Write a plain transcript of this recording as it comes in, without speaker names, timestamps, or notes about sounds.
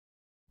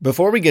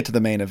Before we get to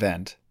the main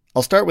event,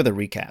 I'll start with a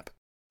recap.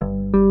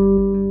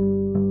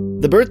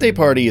 The birthday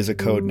party is a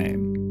code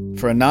name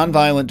for a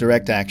nonviolent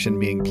direct action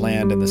being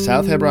planned in the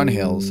South Hebron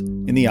Hills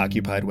in the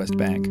occupied West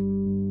Bank.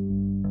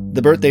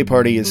 The birthday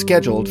party is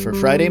scheduled for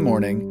Friday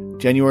morning,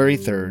 January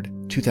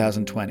 3rd,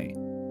 2020.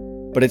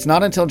 But it's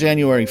not until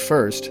January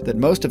 1st that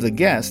most of the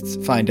guests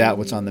find out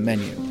what's on the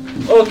menu.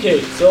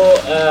 Okay, so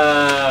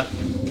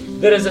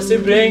there is a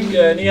spring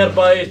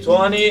nearby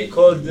Tuani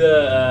called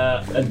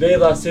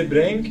Al-Bayda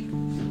spring.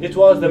 It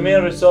was the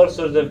main resource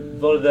for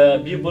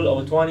the people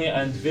of Tuani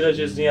and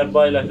villages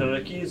nearby like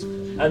Al-Rakiz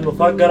and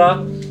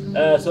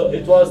Mufakkara. So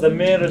it was the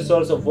main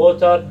resource of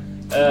water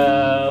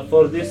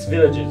for these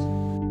villages.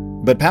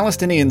 But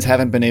Palestinians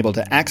haven't been able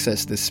to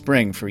access this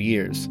spring for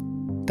years.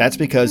 That's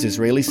because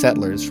Israeli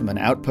settlers from an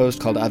outpost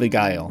called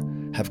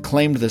Avigail have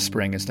claimed the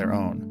spring as their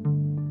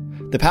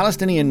own. The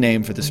Palestinian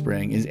name for the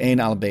spring is Ein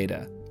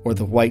al-Bayda, or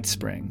the White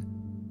Spring.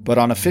 But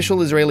on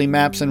official Israeli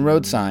maps and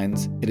road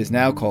signs, it is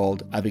now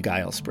called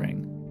Avigail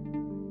Spring.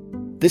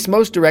 This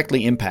most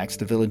directly impacts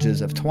the villages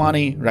of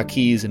Tuani,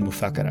 Rakiz, and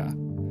Mufakkara.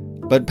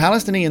 But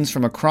Palestinians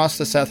from across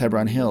the South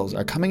Hebron Hills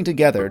are coming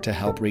together to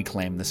help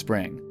reclaim the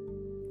spring.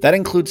 That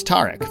includes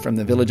Tarek from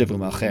the village of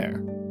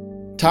Al-Khair.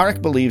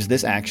 Tarek believes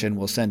this action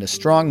will send a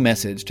strong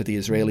message to the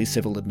Israeli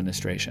civil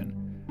administration,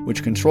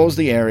 which controls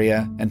the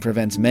area and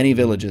prevents many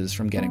villages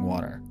from getting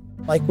water.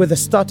 Like with the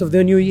start of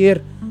the new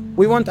year,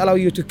 we won't allow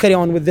you to carry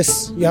on with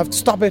this. You have to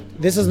stop it.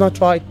 This is not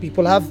right.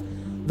 People have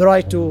the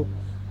right to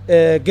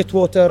get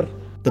water.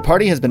 The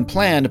party has been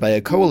planned by a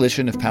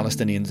coalition of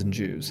Palestinians and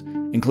Jews,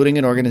 including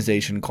an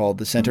organization called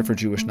the Center for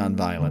Jewish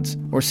Nonviolence,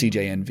 or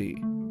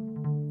CJNV.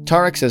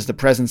 Tarek says the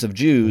presence of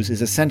Jews is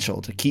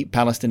essential to keep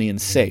Palestinians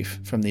safe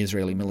from the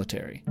Israeli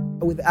military.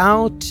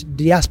 Without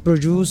diaspora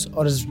Jews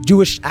or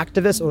Jewish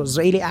activists or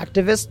Israeli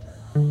activists,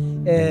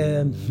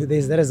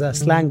 there is a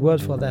slang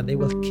word for that. They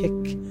will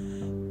kick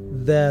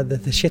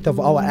the shit of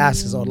our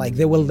asses, or like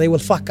they will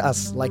fuck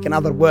us, like in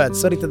other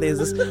words. Sorry to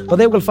this, but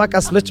they will fuck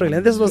us literally,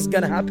 and this was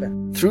gonna happen.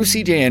 Through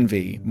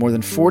CJNV, more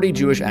than 40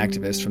 Jewish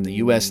activists from the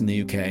US and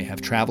the UK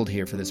have traveled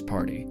here for this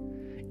party.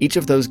 Each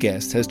of those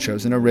guests has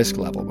chosen a risk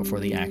level before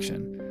the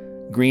action.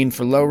 Green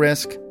for low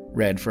risk,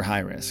 red for high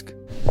risk.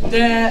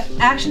 The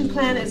action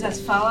plan is as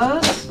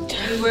follows.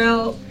 We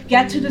will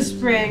get to the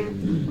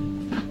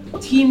spring.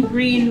 Team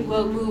Green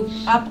will move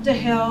up the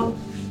hill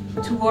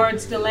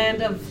towards the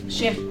land of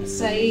Sheikh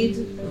Said,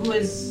 who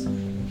is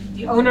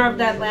the owner of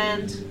that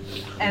land,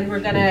 and we're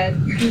gonna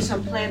do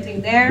some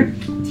planting there.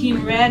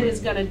 Team Red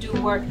is gonna do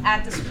work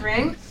at the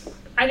spring.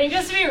 I think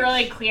just to be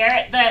really clear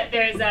that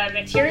there's a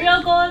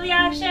material goal of the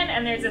action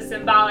and there's a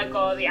symbolic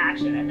goal of the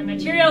action. And the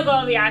material goal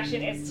of the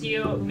action is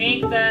to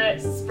make the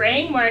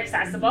spring more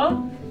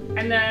accessible.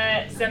 And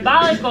the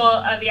symbolic goal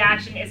of the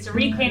action is to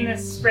reclaim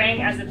this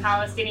spring as a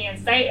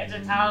Palestinian site and to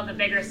tell the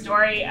bigger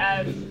story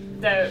of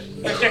the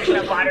restriction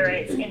of water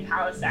rights in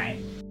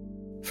Palestine.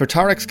 For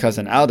Tarek's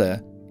cousin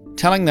Alda,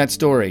 telling that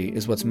story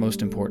is what's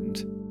most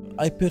important.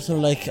 I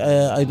personally,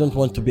 I don't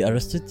want to be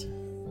arrested.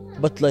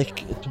 But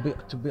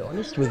to be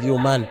honest with you,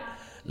 man,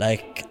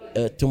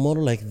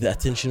 tomorrow, the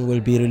attention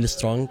will be really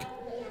strong.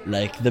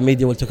 The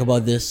media will talk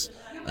about this,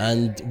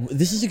 and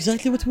this is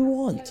exactly what we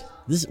want.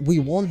 We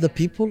want the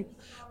people,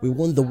 we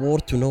want the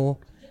world to know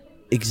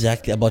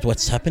exactly about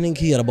what's happening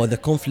here, about the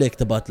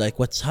conflict, about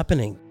what's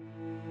happening.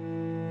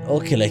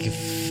 Okay,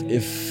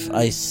 if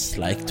I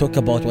talk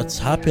about what's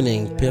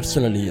happening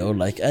personally, or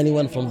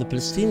anyone from the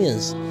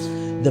Palestinians,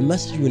 the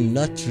message will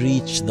not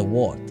reach the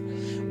world.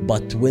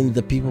 But when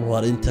the people who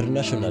are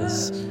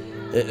internationals,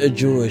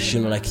 Jewish,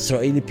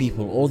 Israeli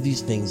people, all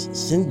these things,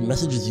 send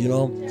messages,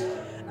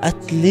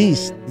 at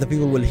least the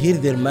people will hear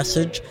their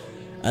message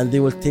and they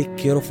will take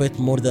care of it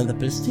more than the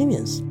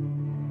Palestinians.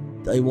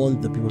 I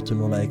want the people to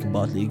know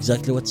about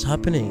exactly what's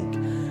happening,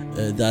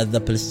 that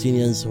the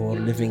Palestinians who are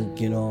living,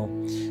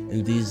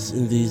 in these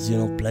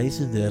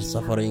places, they're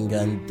suffering,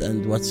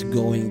 and what's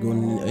going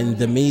on in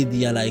the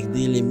media,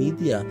 daily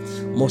media,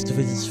 most of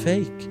it is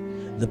fake.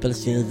 The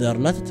Palestinians, they are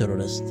not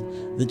terrorists.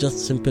 They're just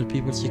simple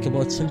people seek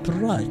about simple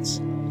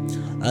rights.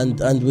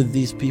 And with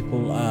these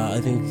people,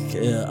 I think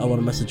our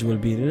message will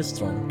be really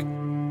strong.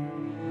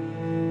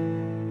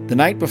 The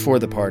night before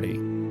the party,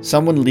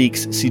 someone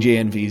leaks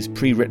CJNV's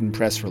pre-written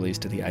press release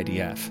to the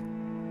IDF.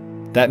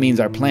 That means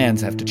our plans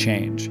have to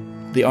change.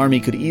 The army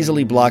could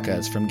easily block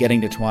us from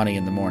getting to Tuani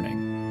in the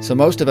morning, so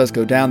most of us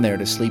go down there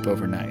to sleep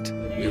overnight.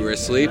 We were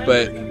asleep,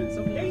 but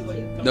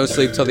no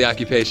sleep till the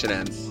occupation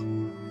ends.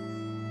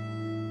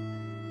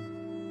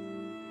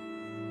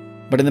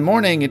 But in the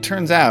morning, it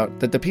turns out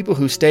that the people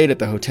who stayed at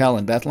the hotel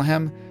in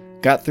Bethlehem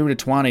got through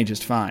to Tuani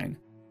just fine.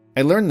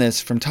 I learned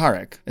this from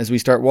Tarek as we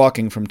start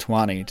walking from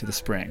Tuani to the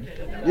spring.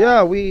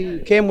 Yeah, we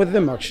came with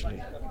them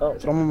actually,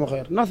 from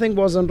Al-Khair. Nothing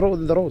was on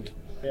the road.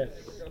 Yeah.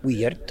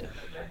 Weird.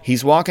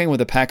 He's walking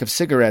with a pack of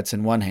cigarettes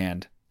in one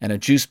hand and a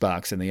juice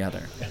box in the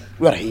other.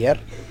 We're here.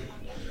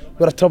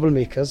 We're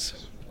troublemakers.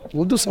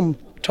 We'll do some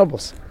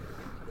troubles.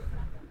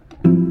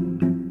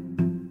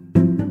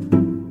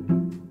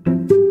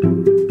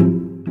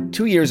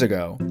 2 years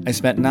ago, I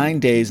spent 9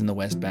 days in the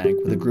West Bank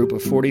with a group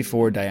of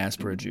 44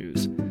 diaspora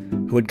Jews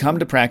who had come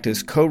to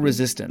practice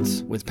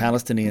co-resistance with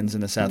Palestinians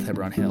in the South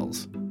Hebron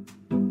Hills.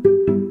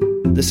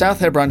 The South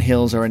Hebron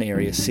Hills are in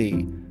Area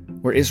C,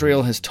 where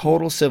Israel has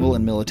total civil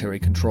and military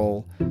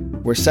control,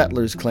 where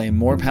settlers claim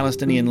more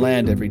Palestinian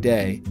land every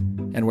day,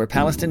 and where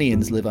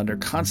Palestinians live under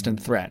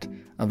constant threat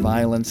of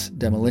violence,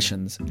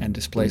 demolitions, and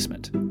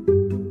displacement.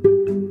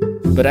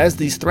 But as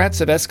these threats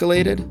have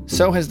escalated,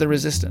 so has the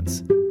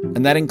resistance,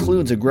 and that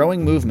includes a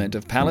growing movement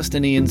of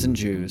Palestinians and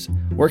Jews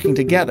working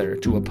together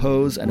to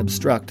oppose and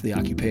obstruct the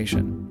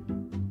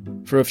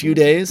occupation. For a few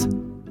days,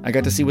 I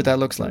got to see what that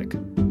looks like.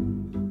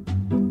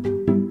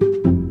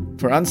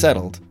 For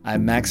Unsettled,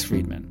 I'm Max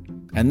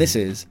Friedman, and this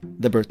is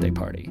The Birthday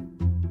Party.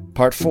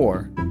 Part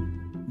 4,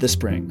 The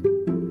Spring.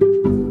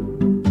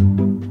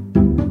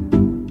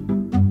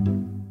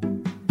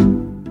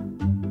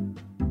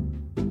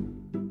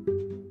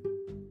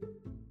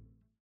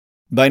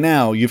 By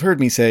now, you've heard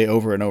me say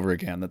over and over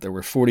again that there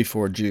were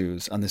 44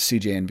 Jews on the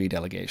CJNV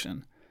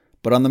delegation.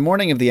 But on the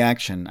morning of the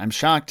action, I'm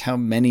shocked how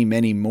many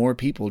more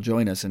people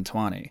join us in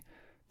Tuani.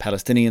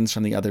 Palestinians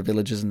from the other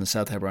villages in the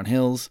South Hebron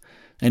Hills,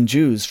 and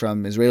Jews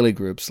from Israeli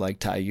groups like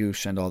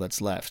Ta'ayush and All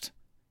That's Left.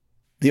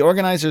 The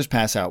organizers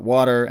pass out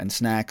water and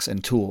snacks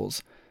and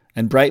tools,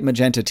 and bright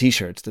magenta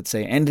t-shirts that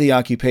say "End the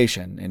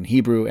Occupation" in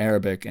Hebrew,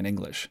 Arabic, and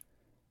English.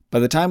 By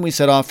the time we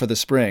set off for the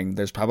spring,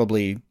 there's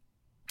probably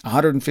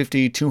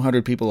 150,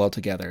 200 people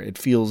altogether. It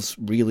feels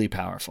really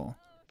powerful.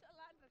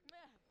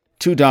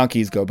 2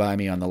 donkeys go by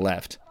me on the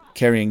left,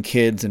 carrying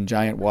kids and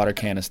giant water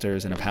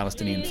canisters and a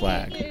Palestinian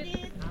flag.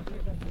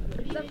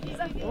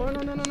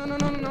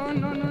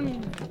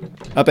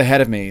 Up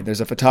ahead of me, there's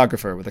a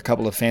photographer with a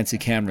couple of fancy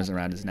cameras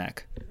around his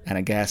neck and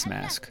a gas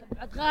mask.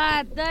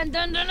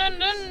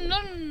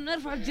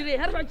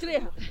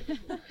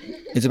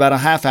 It's about a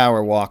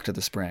half-hour walk to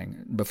the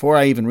spring. Before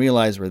I even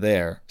realize we're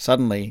there,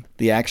 suddenly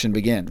the action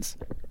begins.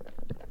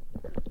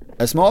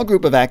 A small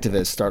group of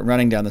activists start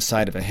running down the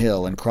side of a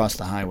hill and cross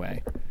the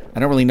highway. I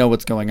don't really know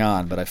what's going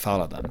on, but I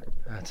follow them.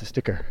 It's a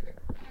sticker.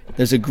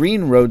 There's a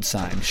green road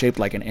sign shaped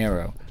like an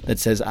arrow that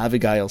says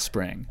Avigail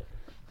Spring.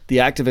 The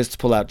activists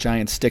pull out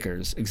giant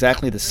stickers,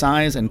 exactly the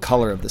size and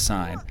color of the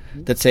sign,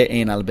 that say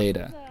Ain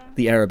al-Beida,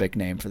 the Arabic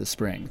name for the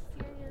spring.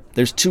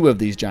 There's 2 of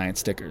these giant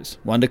stickers,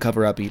 one to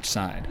cover up each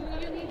side.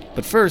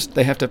 But first,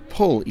 they have to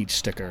pull each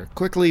sticker,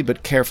 quickly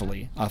but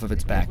carefully, off of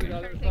its backing.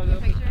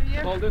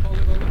 Hold it.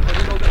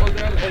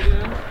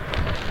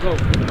 Go.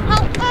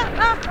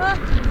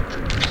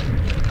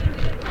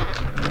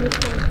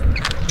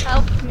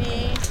 Help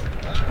me.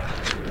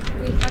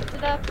 We fucked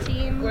it up,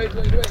 team. Wait.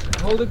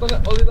 Hold it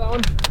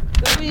down.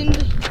 The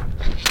wind.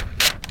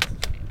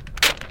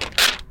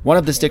 One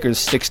of the stickers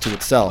sticks to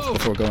itself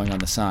before going on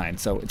the sign,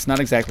 so it's not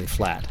exactly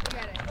flat.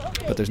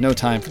 But there's no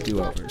time for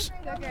do-overs.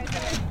 You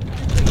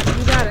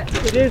got it.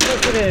 It is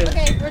what it is.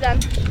 Okay, we're done.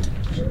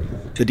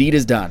 The deed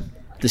is done.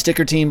 The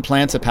sticker team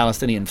plants a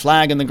Palestinian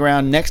flag in the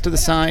ground next to the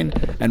sign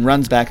and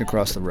runs back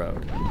across the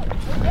road.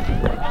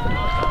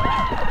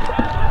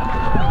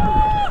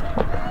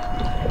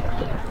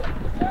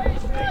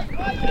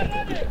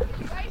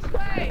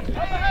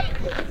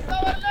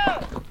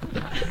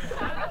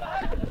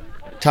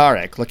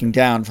 Tarek, looking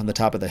down from the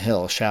top of the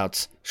hill,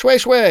 shouts, "Shway,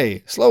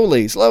 shway!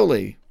 Slowly,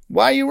 slowly!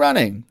 Why are you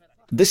running?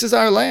 This is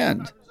our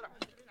land!"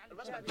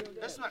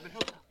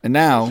 And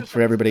now, for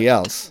everybody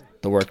else,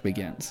 the work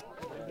begins.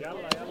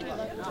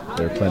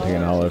 They're planting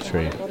an olive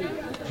tree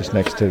just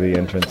next to the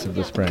entrance of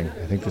the spring.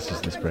 I think this is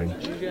the spring.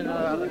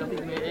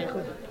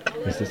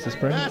 Is this the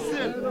spring?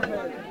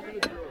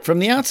 From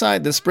the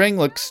outside, the spring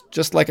looks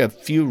just like a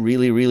few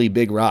really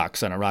big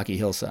rocks on a rocky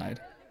hillside.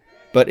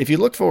 But if you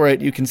look for it,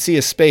 you can see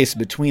a space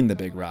between the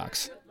big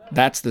rocks.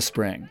 That's the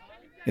spring.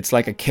 It's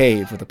like a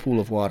cave with a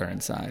pool of water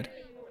inside.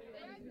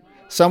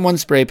 Someone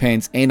spray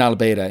paints Ain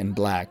al-Beida in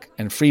black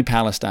and Free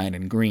Palestine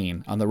in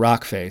green on the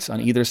rock face on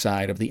either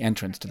side of the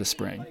entrance to the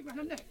spring.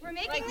 We're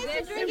making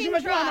this a drinking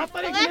trough.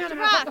 Collect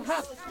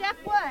rocks. Step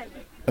 1.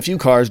 A few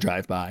cars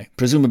drive by,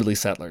 presumably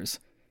settlers.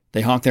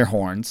 They honk their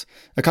horns.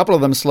 A couple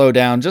of them slow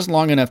down just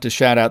long enough to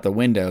shout out the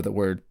window that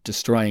we're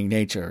destroying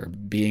nature,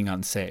 being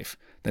unsafe,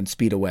 then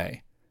speed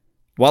away.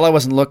 While I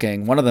wasn't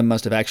looking, one of them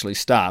must have actually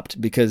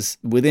stopped, because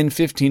within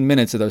 15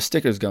 minutes of those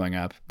stickers going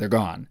up, they're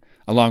gone,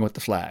 along with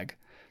the flag.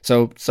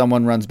 So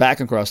someone runs back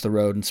across the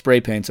road and spray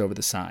paints over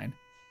the sign.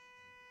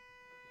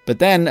 But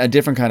then a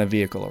different kind of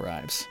vehicle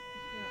arrives.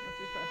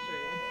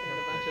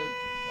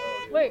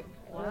 Wait.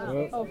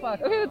 Oh,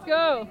 fuck. Okay, let's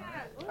go.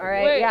 All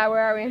right, Wait. yeah,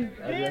 where are we?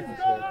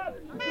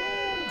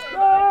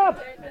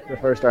 The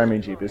first army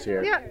jeep is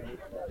here. Yeah.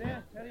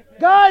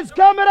 Guys,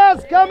 come at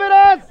us!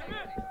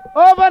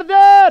 Over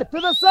there,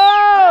 to the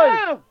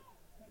side!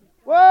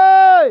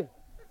 Wait!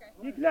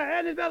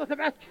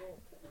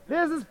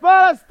 This is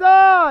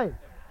Palestine!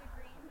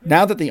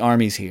 Now that the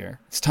army's here,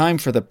 it's time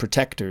for the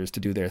protectors to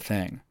do their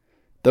thing.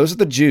 Those are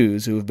the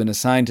Jews who have been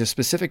assigned to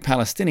specific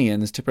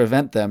Palestinians to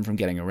prevent them from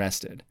getting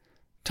arrested.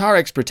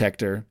 Tarek's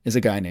protector is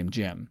a guy named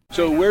Jim.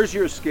 So where's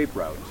your escape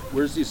route?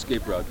 Where's the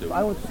escape route?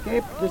 I would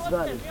escape this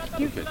valley.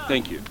 Okay,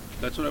 thank you.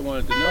 That's what I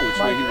wanted to know. Which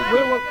way he would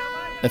go.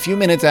 A few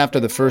minutes after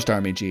the first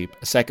Army Jeep,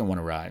 a second one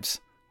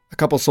arrives. A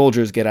couple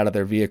soldiers get out of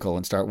their vehicle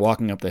and start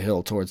walking up the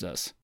hill towards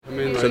us.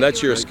 So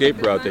that's your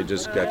escape route. That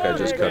guy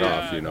just cut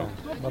off, you know.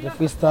 But if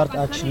we start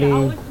if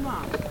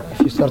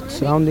you start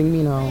surrounding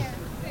me now,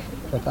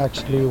 that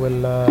actually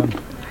will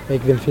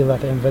make them feel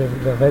that I'm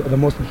the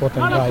most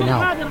important guy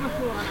now.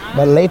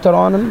 But later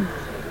on,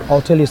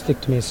 I'll tell you stick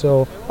to me.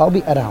 So I'll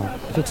be around.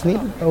 If it's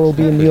needed, I will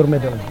be in your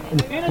middle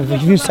in a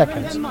few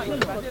seconds.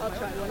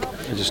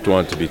 I just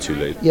want it to be too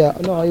late. Yeah,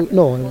 no.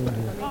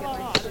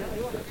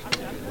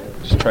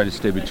 Just try to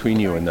stay between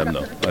you and them,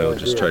 though. I'll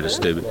just try to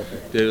stay.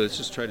 Let's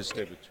just try to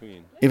stay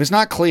between. If it's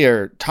not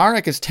clear,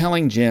 Tarek is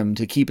telling Jim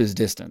to keep his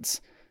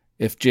distance.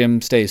 If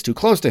Jim stays too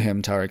close to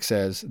him, Tarek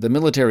says, the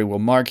military will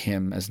mark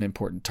him as an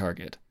important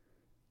target.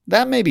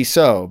 That may be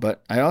so,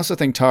 but I also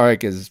think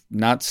Tarek is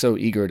not so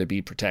eager to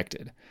be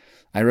protected.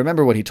 I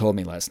remember what he told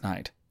me last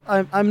night.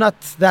 I'm not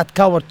that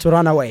coward to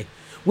run away.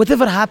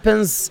 Whatever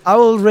happens, I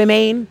will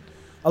remain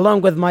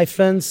along with my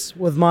friends,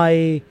 with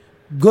my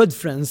good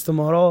friends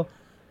tomorrow.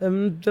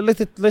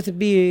 Let it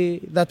be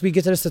that we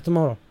get arrested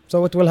tomorrow.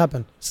 So what will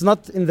happen? It's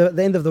not in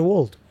the end of the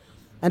world.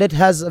 And it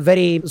has a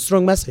very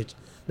strong message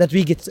that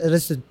we get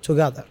arrested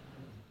together.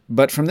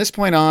 But from this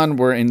point on,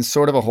 we're in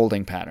sort of a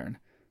holding pattern.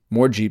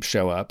 More jeeps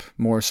show up,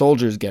 more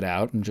soldiers get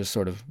out and just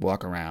sort of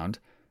walk around.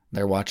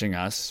 They're watching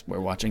us,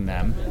 we're watching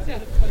them.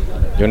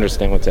 You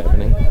understand what's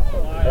happening?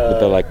 With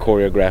the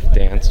choreographed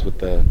dance with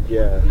the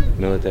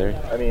military?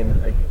 I mean,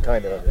 I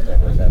kind of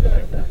understand what's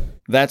happening.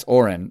 That's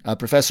Oren, a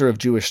professor of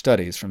Jewish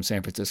studies from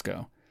San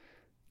Francisco.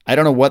 I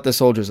don't know what the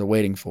soldiers are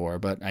waiting for,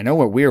 but I know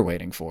what we're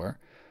waiting for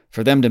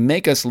them to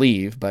make us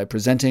leave by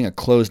presenting a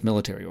closed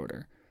military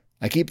order.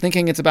 I keep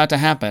thinking it's about to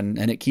happen,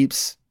 and it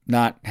keeps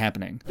not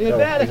happening. So,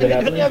 is it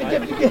happening? Yeah,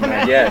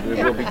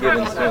 it will be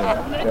given soon.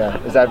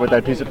 Yeah. Is that what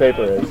that piece of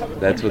paper is?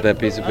 That's what that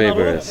piece of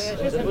paper is.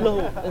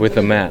 With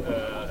a map.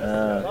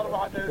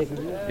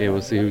 Yeah,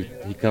 we'll see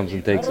who he comes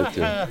and takes it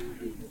to.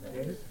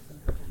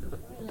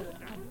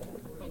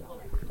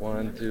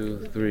 1,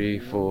 2, 3,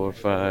 4,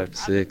 5,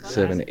 6,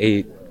 7,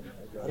 8.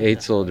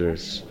 8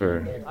 soldiers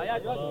for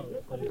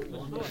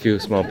a few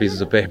small pieces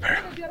of paper.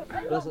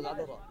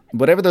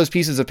 Whatever those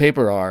pieces of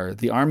paper are,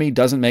 the army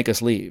doesn't make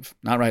us leave,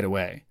 not right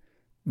away.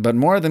 But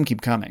more of them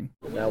keep coming.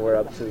 Now we're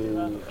up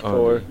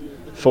to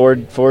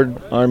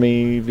Ford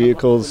Army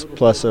vehicles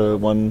plus the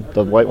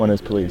white one is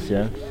police,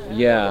 yeah?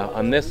 Yeah,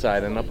 on this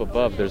side and up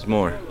above there's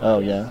more. Oh,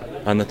 yeah?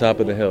 On the top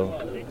of the hill,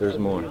 there's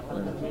more.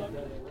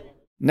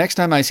 Next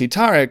time I see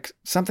Tarek,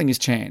 something has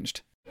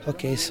changed.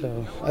 Okay,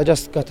 so I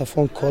just got a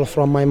phone call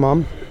from my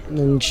mom,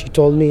 and she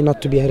told me not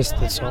to be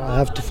arrested, so I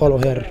have to follow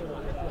her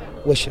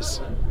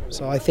wishes.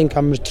 So I think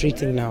I'm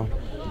retreating now,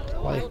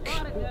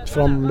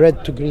 from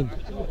red to green.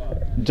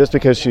 Just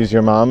because she's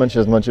your mom and she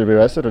doesn't want you to be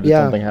arrested, or did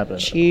something happen?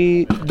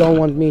 She don't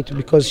want me to,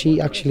 because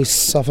she actually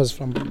suffers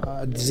from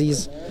a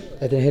disease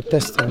that in her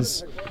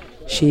intestines.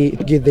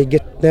 They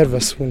get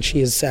nervous when she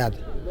is sad.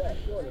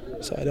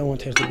 So I don't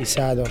want her to be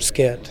sad or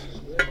scared.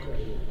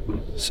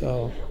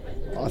 So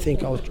I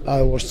think I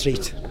will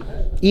retreat.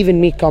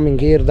 Even me coming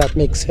here, that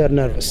makes her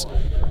nervous.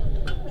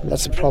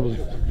 That's a problem.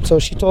 So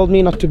she told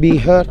me not to be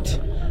hurt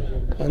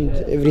and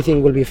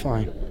everything will be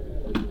fine.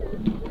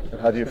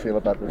 How do you feel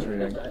about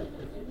retreating?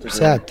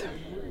 Sad.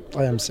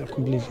 I am so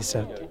completely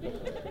sad.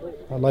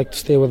 I like to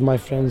stay with my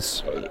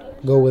friends,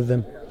 go with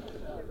them.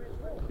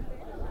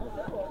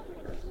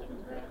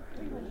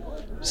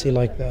 See,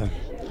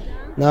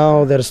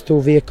 now there's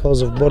 2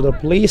 vehicles of border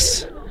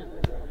police.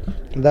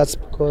 And that's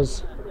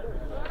because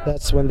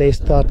that's when they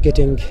start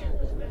getting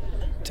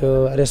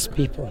to arrest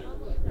people.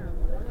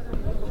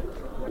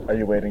 Are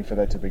you waiting for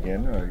that to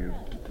begin, or are you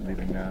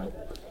leaving now?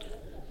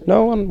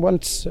 No one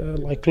wants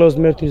closed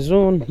military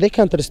zone. They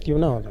can't arrest you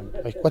now.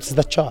 What's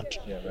the charge?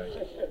 Yeah,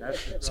 right.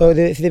 So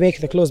if they make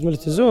the closed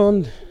military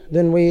zone,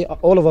 then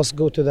all of us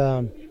go to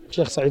the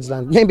Sheikh Saeed's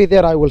land. Maybe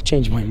there I will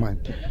change my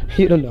mind.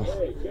 You don't know.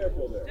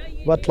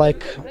 But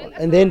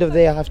in the end of the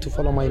day, I have to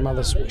follow my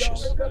mother's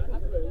wishes.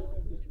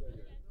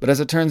 But as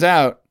it turns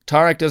out,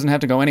 Tarek doesn't have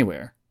to go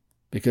anywhere,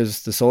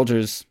 because the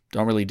soldiers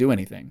don't really do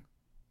anything.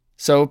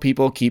 So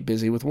people keep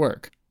busy with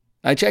work.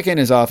 I check in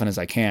as often as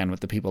I can with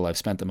the people I've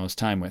spent the most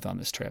time with on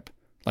this trip,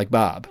 like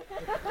Bob.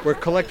 We're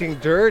collecting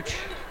dirt.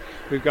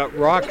 We've got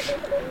rocks.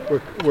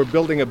 We're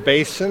building a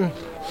basin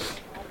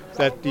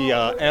that the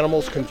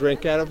animals can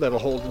drink out of that'll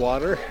hold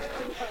water.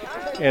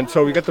 And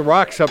so we got the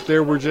rocks up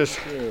there. We're just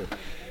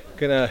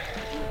gonna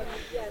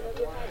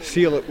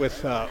seal it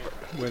with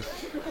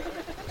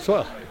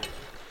soil.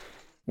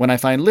 When I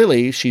find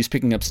Lily, she's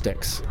picking up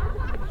sticks.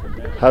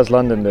 How's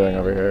London doing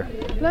over here?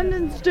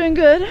 London's doing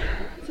good.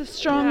 It's a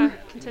strong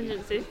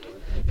contingency.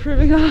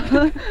 Proving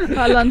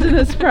our London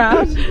is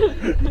proud.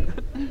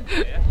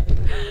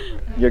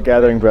 You're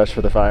gathering brush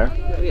for the fire?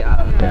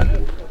 Yeah.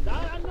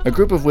 A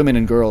group of women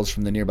and girls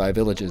from the nearby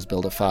villages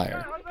build a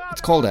fire.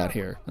 It's cold out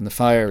here, and the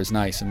fire is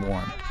nice and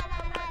warm.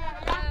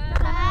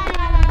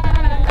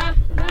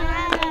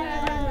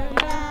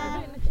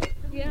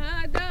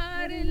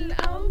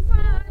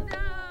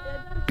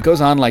 It goes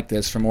on like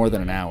this for more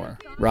than an hour.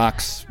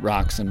 Rocks,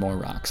 rocks, and more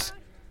rocks.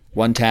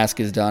 One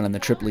task is done and the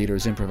trip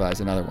leaders improvise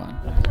another one.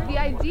 The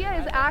idea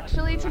is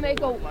actually to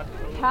make a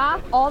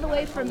path all the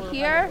way from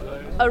here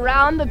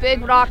around the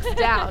big rocks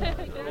down.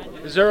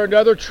 Is there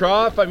another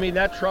trough? I mean,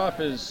 that trough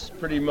is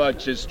pretty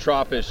much as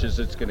troughish as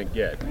it's going to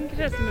get. We could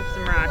just move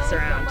some rocks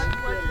around.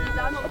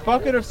 A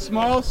bucket of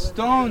small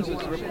stones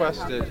is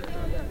requested.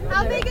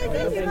 How big is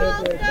this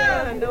small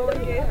stone? No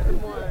one gave her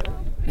more.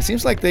 It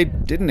seems like they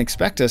didn't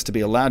expect us to be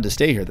allowed to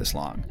stay here this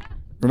long.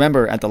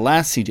 Remember, at the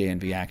last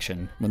CJNV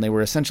action, when they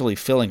were essentially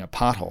filling a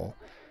pothole,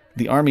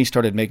 the Army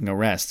started making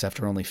arrests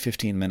after only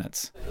 15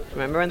 minutes.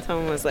 Remember when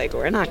someone was like,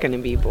 we're not going to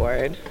be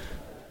bored?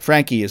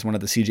 Frankie is one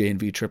of the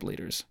CJNV trip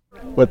leaders.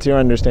 What's your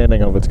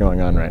understanding of what's going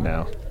on right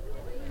now?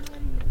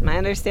 My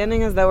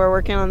understanding is that we're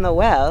working on the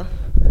well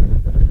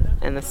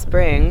and the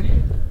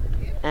spring,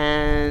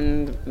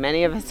 and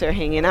many of us are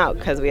hanging out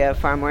because we have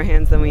far more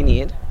hands than we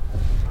need.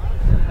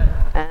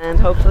 And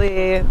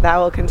hopefully that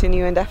will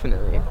continue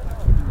indefinitely.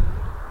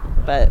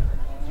 But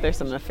there's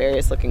some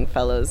nefarious looking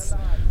fellows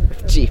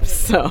with jeeps,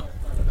 so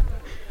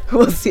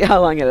we'll see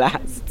how long it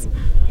lasts.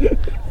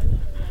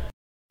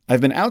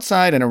 I've been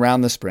outside and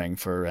around the spring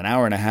for an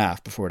hour and a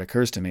half before it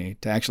occurs to me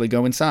to actually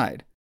go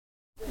inside.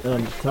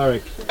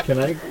 Tarek,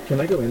 can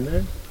I go in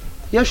there?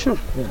 Yeah, sure.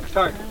 Yeah.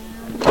 Tarek,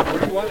 where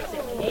do you want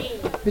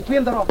it?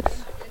 Between the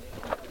rocks.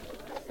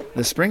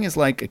 The spring is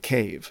like a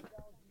cave.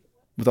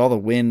 With all the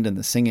wind and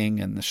the singing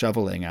and the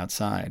shoveling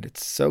outside,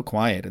 it's so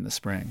quiet in the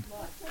spring.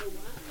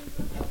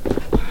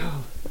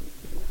 Wow.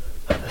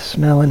 The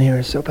smell in here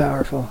is so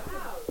powerful.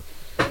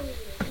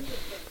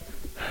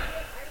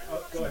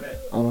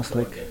 Almost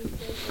like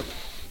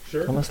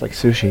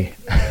sushi.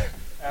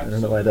 I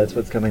don't know why that's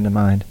what's coming to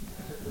mind.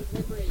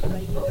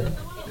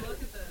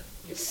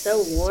 It's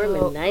so warm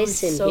and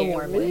nice in here.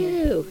 Warm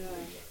Woo.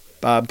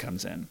 Bob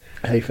comes in.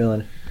 How you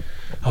feeling?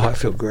 Oh, I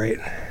feel great.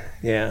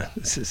 Yeah,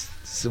 this is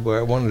where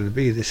I wanted to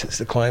be. This is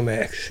the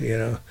climax,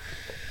 you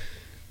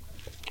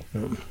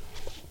know.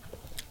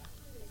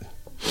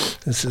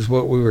 This is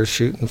what we were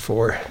shooting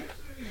for.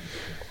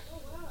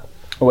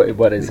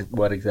 What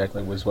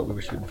exactly was what we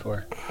were shooting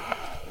for?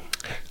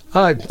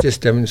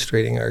 Just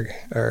demonstrating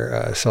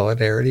our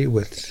solidarity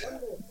with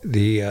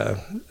the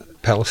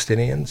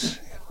Palestinians.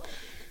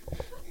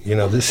 You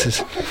know, this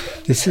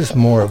is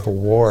more of a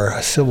war,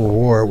 a civil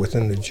war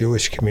within the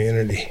Jewish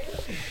community.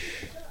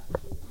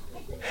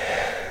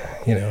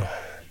 You know,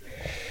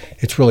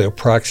 it's really a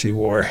proxy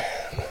war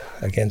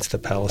against the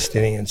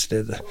Palestinians.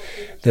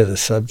 They're the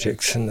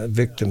subjects and the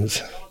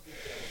victims.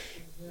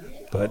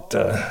 But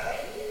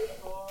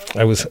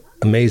I was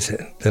amazed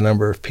at the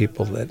number of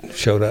people that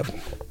showed up.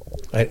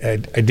 I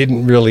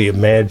didn't really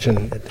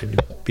imagine that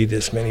there'd be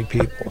this many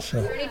people.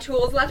 So. Any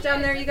tools left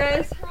down there, you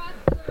guys?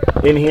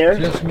 In here?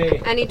 Just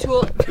me. Any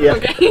tool? Yeah.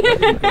 Okay.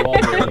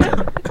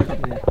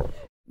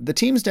 The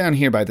teams down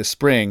here by the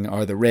spring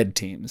are the red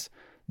teams.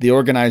 The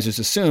organizers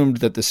assumed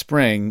that the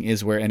spring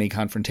is where any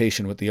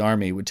confrontation with the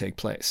army would take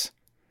place.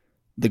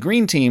 The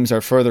green teams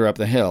are further up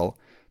the hill,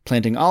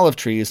 planting olive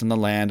trees on the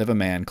land of a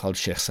man called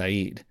Sheikh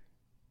Said.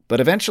 But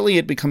eventually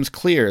it becomes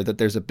clear that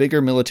there's a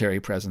bigger military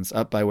presence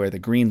up by where the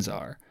greens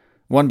are.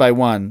 One by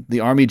one,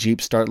 the army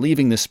jeeps start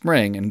leaving the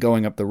spring and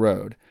going up the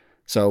road.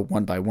 So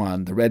one by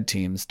one, the red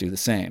teams do the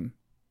same.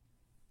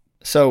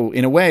 So,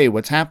 in a way,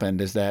 what's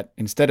happened is that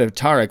instead of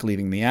Tarek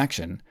leaving the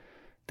action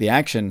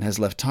has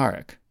left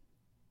Tarek.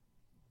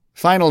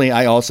 Finally,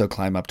 I also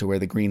climb up to where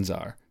the greens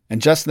are, and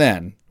just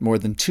then, more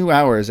than 2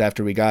 hours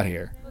after we got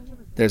here,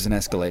 there's an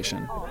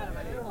escalation.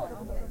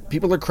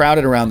 People are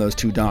crowded around those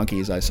 2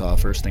 donkeys I saw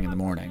first thing in the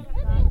morning.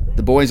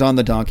 The boys on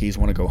the donkeys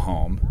want to go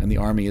home, and the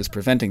army is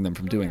preventing them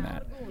from doing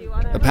that.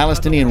 A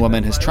Palestinian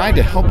woman has tried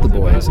to help the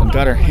boys and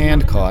got her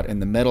hand caught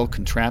in the metal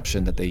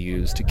contraption that they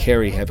use to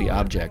carry heavy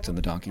objects on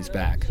the donkey's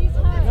back.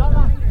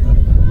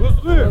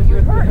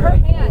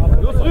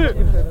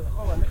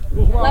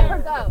 Let her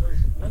go.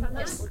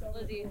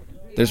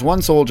 There's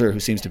one soldier who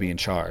seems to be in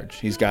charge.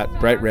 He's got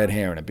bright red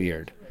hair and a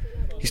beard.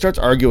 He starts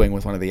arguing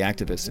with one of the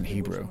activists in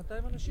Hebrew.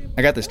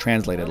 I got this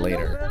translated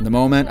later. In the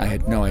moment, I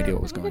had no idea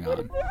what was going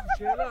on.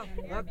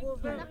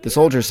 The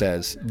soldier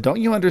says,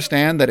 "Don't you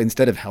understand that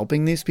instead of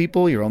helping these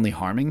people, you're only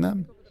harming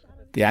them?"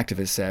 The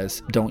activist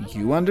says, "Don't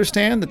you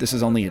understand that this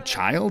is only a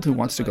child who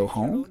wants to go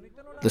home?"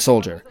 The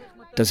soldier,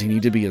 "Does he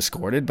need to be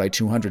escorted by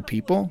 200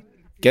 people?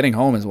 Getting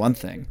home is one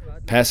thing.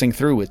 Passing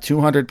through with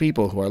 200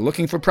 people who are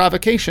looking for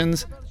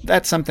provocations,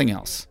 that's something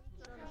else.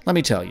 Let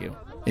me tell you,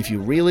 if you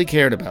really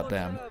cared about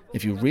them,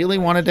 if you really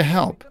wanted to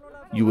help,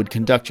 you would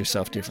conduct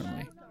yourself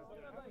differently."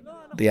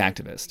 The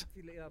activist,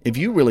 "If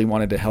you really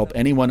wanted to help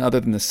anyone other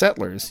than the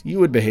settlers, you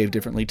would behave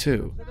differently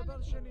too."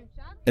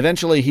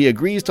 Eventually, he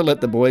agrees to let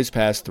the boys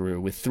pass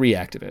through with 3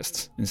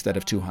 activists instead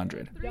of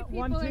 200.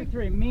 1, 2,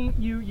 3. Me,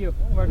 you.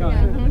 We're going.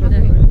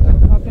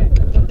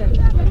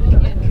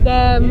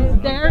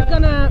 They're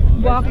gonna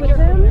walk with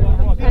him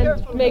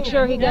and make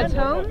sure he gets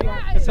home,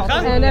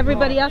 and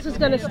everybody else is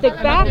gonna stick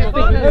back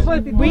because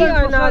we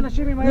are not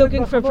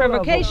looking for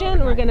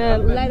provocation. We're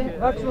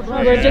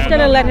just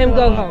gonna let him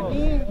go home.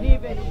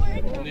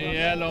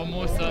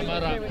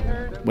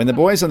 When the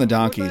boys on the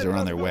donkeys are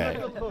on their way,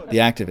 the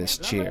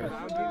activists cheer.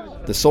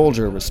 The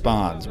soldier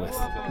responds with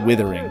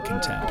withering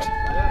contempt.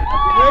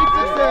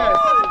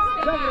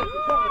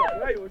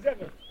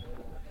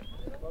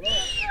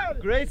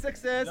 Great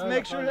success.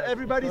 Make sure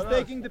everybody's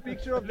taking the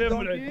picture of the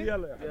donkey.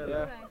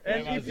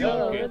 And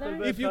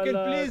if you can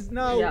please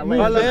now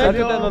move back,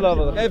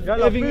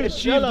 having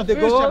achieved the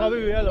goal,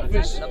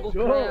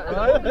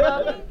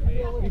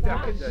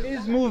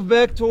 please move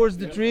back towards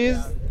the trees.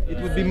 It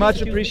would be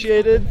much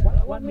appreciated.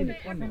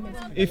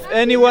 If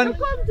anyone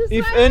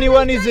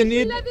is in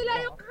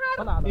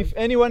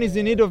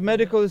need of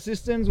medical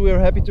assistance, we are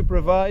happy to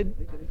provide.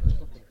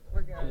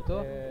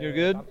 You're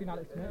good?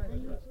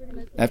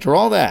 After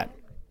all that,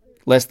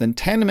 less than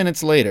 10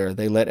 minutes later,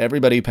 they let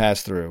everybody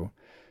pass through,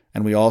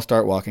 and we all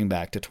start walking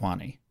back to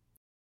Twani.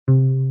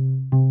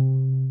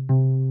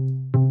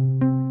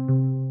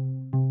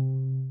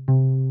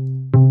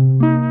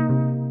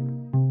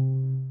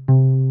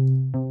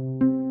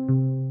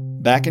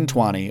 Back in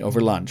Twani, over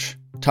lunch,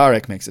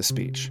 Tarek makes a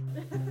speech.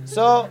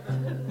 So,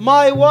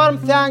 my warm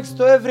thanks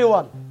to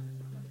everyone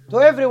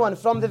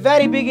from the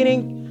very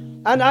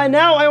beginning. And I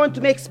want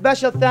to make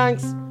special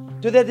thanks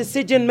to the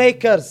decision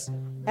makers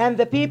and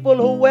the people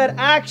who were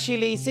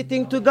actually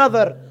sitting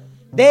together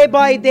day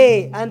by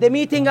day and a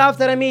meeting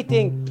after a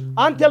meeting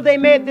until they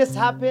made this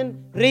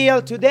happen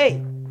real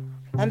today.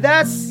 And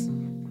that's,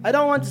 I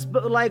don't want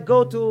to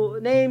go to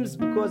names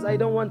because I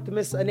don't want to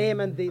miss a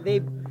name and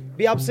they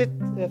be upset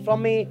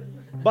from me.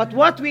 But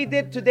what we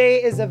did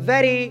today is a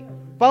very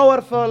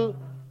powerful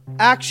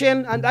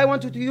action, and I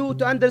wanted you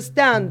to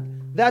understand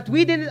that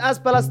we did it as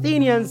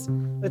Palestinians.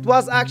 It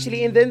was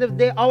actually, in the end of the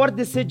day, our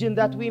decision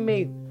that we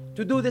made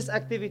to do this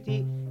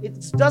activity. It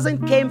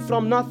doesn't came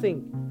from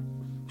nothing.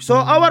 So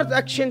our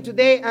action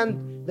today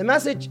and the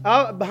message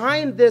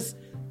behind this,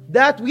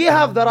 that we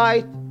have the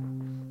right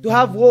to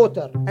have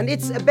water. And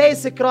it's a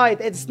basic right.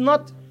 It's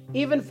not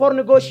even for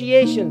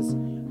negotiations.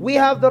 We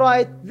have the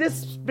right.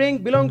 This spring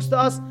belongs to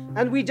us,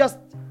 and we just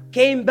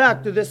came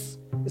back to this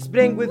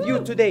spring with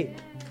you today.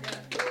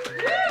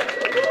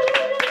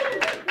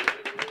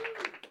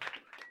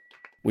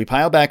 We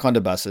pile back onto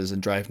buses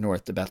and drive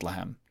north to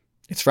Bethlehem.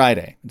 It's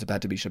Friday. It's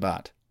about to be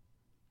Shabbat.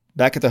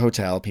 Back at the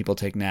hotel, people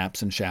take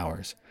naps and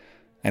showers,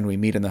 and we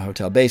meet in the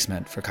hotel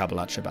basement for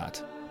Kabbalat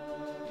Shabbat.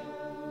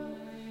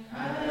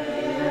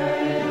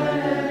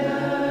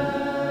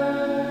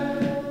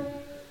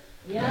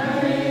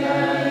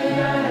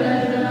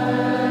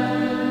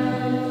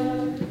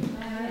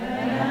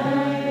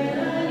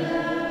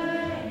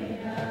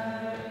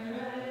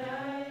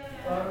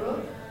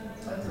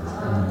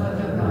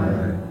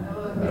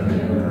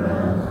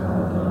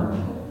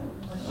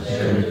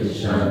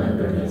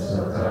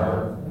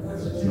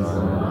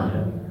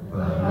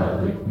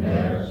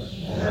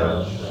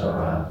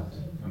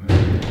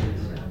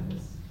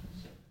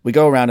 We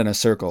go around in a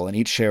circle and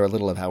each share a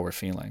little of how we're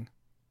feeling.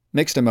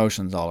 Mixed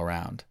emotions all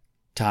around.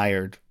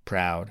 Tired,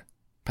 proud,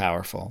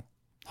 powerful,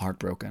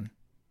 heartbroken.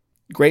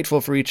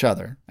 Grateful for each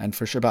other and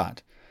for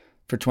Shabbat,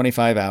 for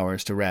 25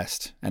 hours to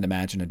rest and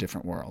imagine a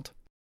different world.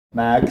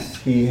 Max,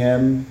 he,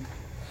 him.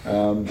 I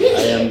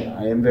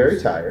am very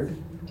tired.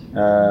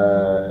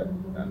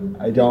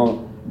 I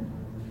don't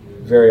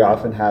very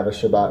often have a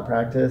Shabbat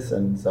practice,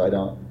 and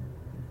so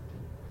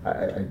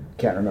I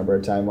can't remember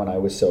a time when I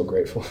was so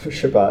grateful for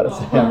Shabbat as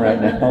I am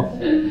right now.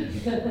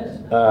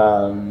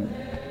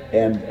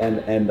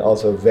 And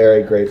also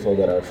very grateful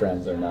that our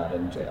friends are not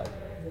in jail.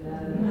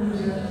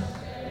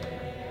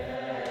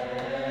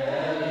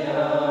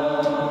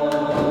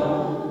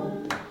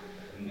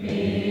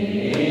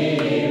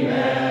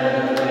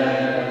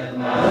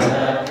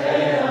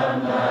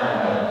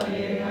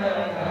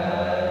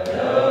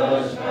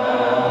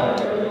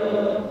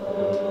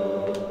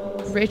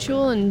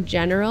 Ritual in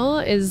general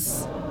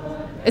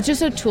it's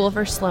just a tool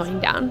for slowing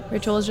down.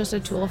 Ritual is just a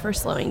tool for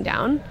slowing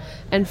down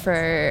and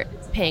for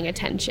paying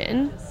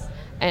attention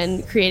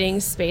and creating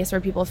space where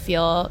people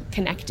feel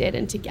connected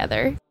and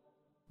together.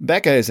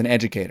 Becca is an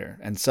educator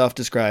and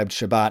self-described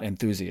Shabbat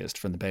enthusiast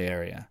from the Bay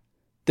Area.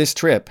 This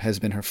trip has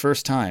been her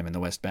first time in the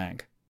West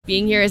Bank.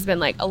 Being here has been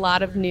like a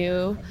lot of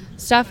new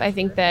stuff. I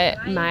think that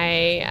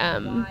I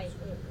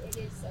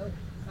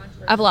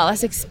have a lot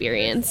less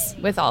experience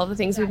with all of the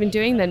things we've been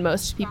doing than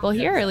most people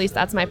here, or at least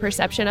that's my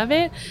perception of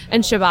it.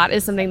 And Shabbat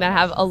is something that I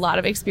have a lot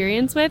of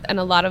experience with and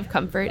a lot of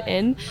comfort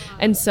in.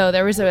 And so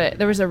there was a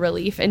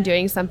relief in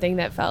doing something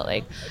that felt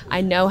like,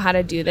 I know how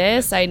to do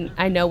this. I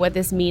know what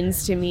this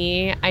means to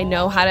me. I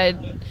know how to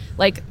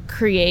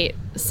create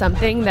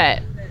something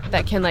that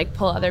can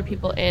pull other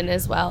people in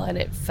as well. And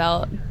it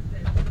felt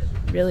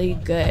really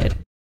good.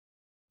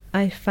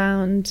 I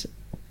found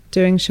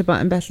doing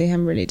Shabbat in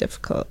Bethlehem really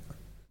difficult.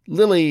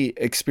 Lily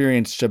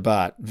experienced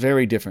Shabbat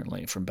very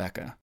differently from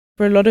Becca.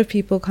 For a lot of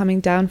people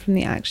coming down from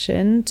the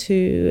action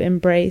to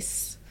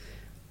embrace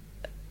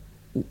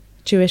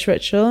Jewish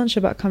ritual and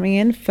Shabbat coming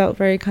in felt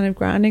very kind of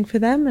grounding for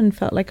them and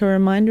felt like a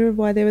reminder of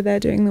why they were there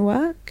doing the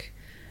work.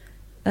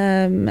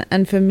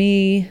 And for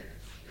me,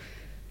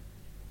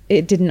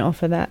 it didn't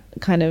offer that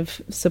kind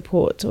of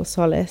support or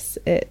solace.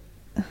 I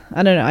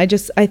don't know. I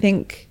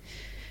think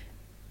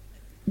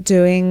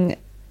doing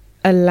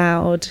a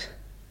loud,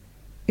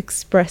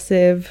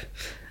 expressive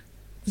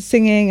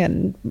singing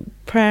and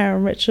prayer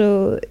and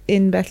ritual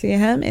in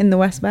Bethlehem in the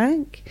West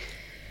Bank,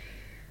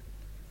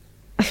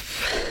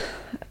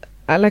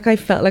 I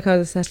felt like I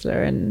was a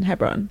settler in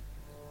Hebron.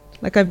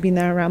 Like, I've been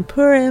there around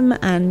Purim,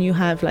 and you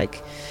have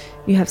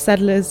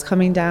settlers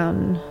coming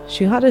down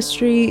Shuhada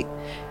Street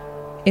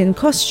in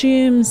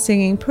costumes,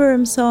 singing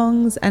Purim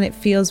songs, and it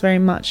feels very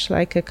much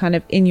like a kind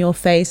of in your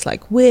face,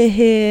 like, we're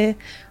here,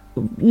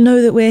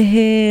 know that we're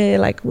here,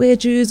 like, we're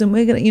Jews and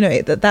we're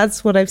gonna,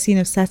 that's what I've seen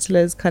of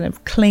settlers kind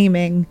of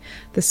claiming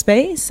the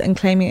space and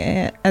claiming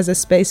it as a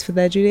space for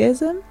their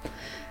Judaism.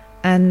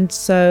 And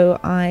so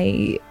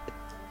I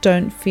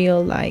don't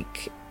feel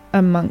like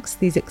amongst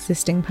these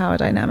existing power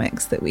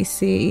dynamics that we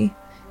see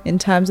in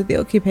terms of the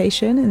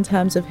occupation, in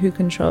terms of who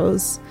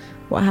controls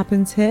what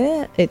happens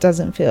here, it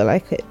doesn't feel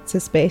like it's a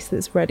space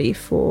that's ready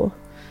for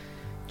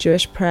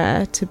Jewish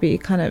prayer to be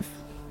kind of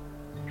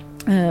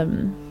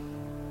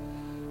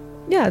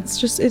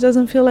it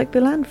doesn't feel like the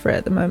land for it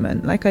at the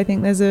moment. Like, I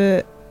think there's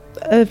a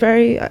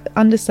very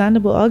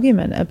understandable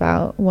argument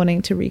about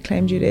wanting to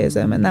reclaim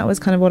Judaism, and that was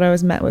kind of what I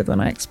was met with when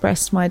I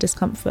expressed my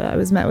discomfort. I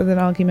was met with an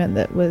argument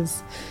that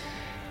was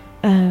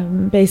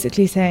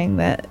basically saying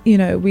that,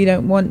 we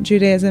don't want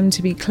Judaism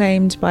to be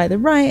claimed by the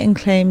right and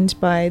claimed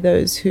by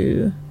those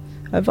who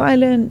are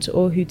violent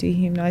or who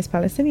dehumanize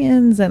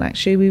Palestinians, and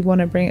actually we want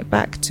to bring it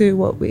back to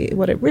what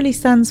it really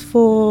stands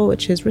for,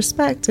 which is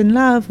respect and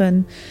love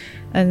and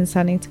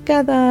standing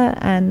together.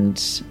 And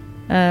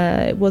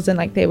it wasn't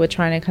like they were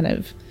trying to kind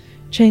of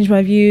change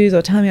my views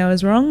or tell me I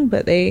was wrong,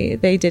 but they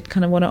did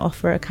kind of want to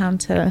offer a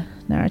counter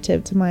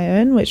narrative to my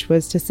own, which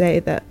was to say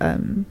that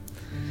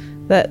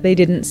that they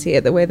didn't see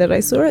it the way that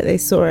I saw it. They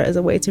saw it as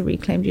a way to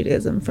reclaim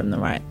Judaism from the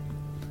right,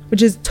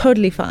 which is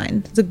totally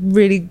fine. It's a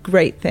really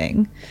great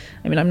thing.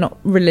 I mean, I'm not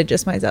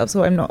religious myself,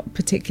 so I'm not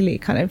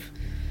particularly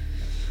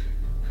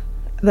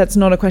that's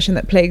not a question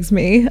that plagues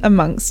me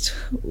amongst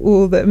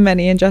all the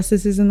many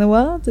injustices in the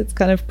world. It's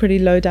kind of pretty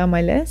low down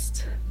my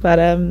list. But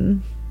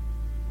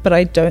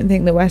I don't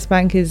think the West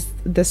Bank is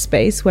the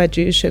space where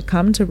Jews should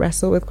come to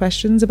wrestle with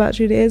questions about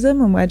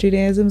Judaism and where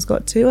Judaism's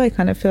got to. I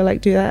kind of feel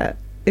like do that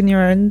in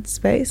your own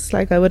space.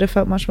 Like, I would have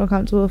felt much more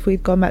comfortable if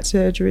we'd gone back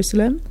to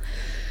Jerusalem.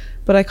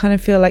 But I kind of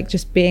feel like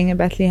just being in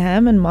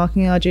Bethlehem and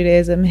marking our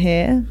Judaism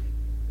here,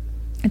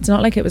 it's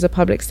not like it was a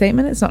public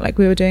statement. It's not like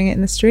we were doing it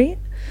in the street.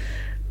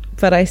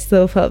 But I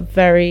still felt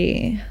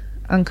very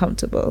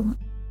uncomfortable.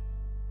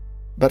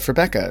 But for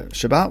Becca,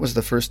 Shabbat was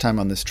the first time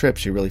on this trip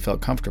she really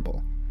felt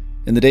comfortable.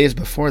 In the days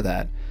before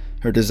that,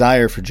 her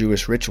desire for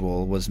Jewish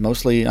ritual was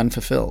mostly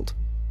unfulfilled.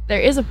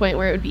 There is a point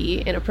where it would be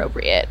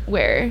inappropriate,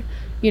 where,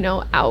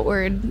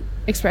 outward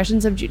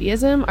expressions of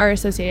Judaism are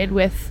associated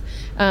with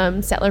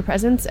settler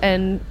presence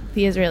and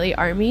the Israeli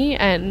army,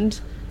 and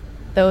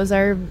those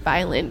are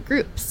violent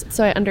groups.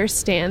 So I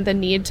understand the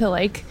need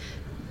to,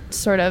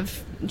 sort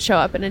of show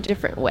up in a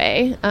different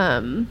way.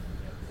 And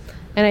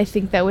I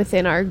think that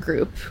within our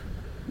group,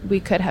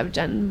 we could have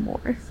done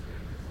more.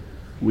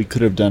 We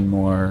could have done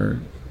more.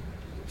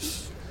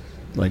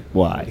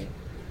 Why?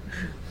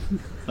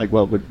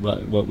 What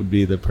would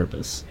be the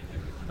purpose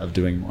of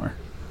doing more?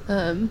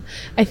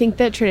 I think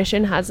that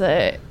tradition has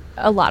a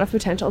lot of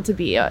potential to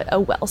be a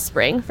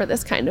wellspring for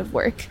this kind of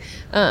work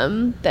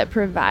that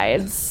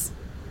provides,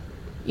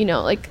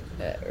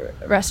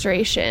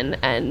 restoration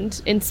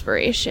and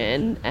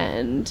inspiration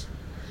and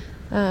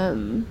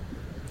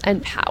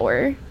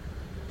power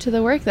to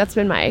the work. That's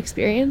been my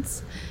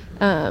experience,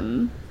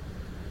 and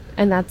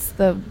that's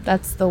the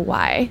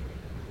why.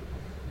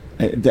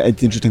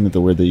 It's interesting that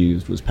the word they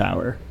used was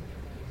power.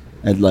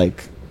 And I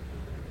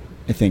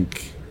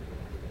think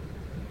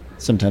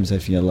sometimes I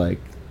feel like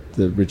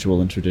the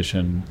ritual and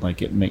tradition,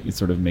 it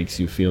sort of makes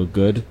you feel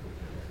good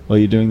while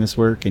you're doing this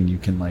work, and you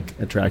can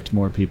attract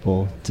more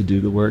people to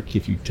do the work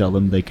if you tell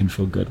them they can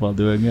feel good while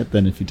doing it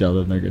than if you tell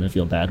them they're going to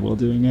feel bad while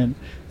doing it.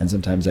 And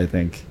sometimes I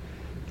think,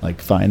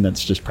 fine,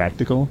 that's just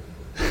practical,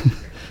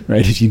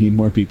 right? If you need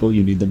more people,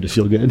 you need them to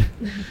feel good.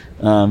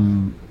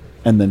 And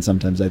then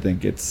sometimes I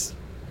think it's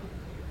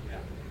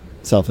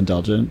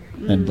self-indulgent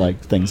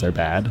and things are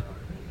bad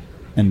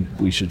and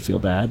we should feel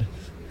bad.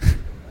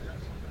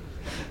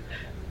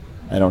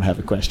 I don't have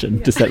a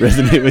question. Does that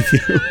resonate with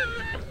you?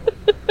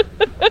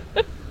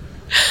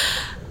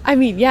 I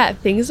mean, yeah,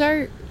 things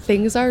are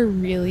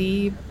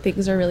really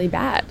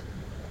bad.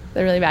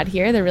 They're really bad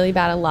here. They're really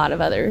bad in a lot of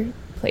other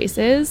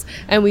places,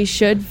 and we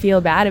should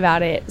feel bad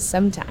about it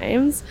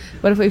sometimes.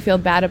 But if we feel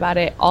bad about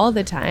it all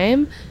the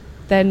time,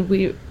 then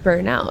we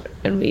burn out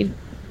and we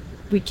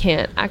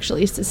can't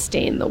actually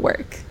sustain the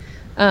work.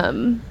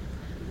 And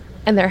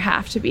there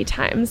have to be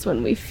times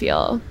when we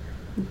feel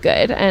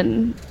good.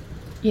 And,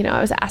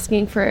 I was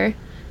asking for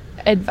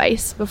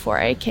advice before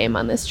I came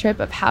on this trip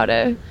of how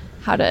to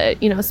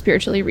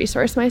spiritually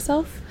resource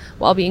myself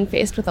while being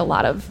faced with a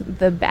lot of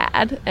the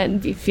bad and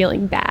be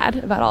feeling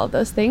bad about all of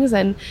those things.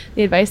 And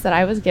the advice that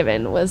I was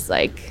given was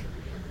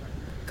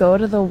go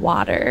to the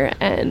water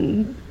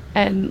and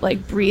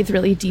like breathe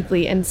really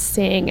deeply and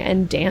sing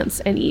and dance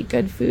and eat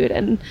good food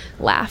and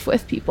laugh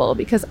with people,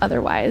 because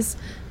otherwise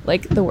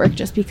like the work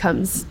just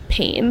becomes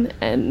pain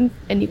and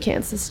you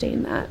can't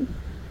sustain that.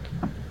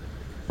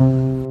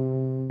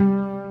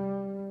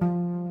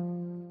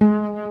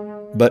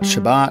 But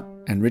Shabbat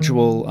and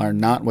ritual are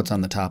not what's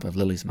on the top of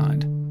Lily's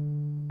mind.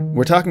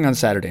 We're talking on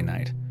Saturday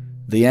night,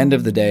 the end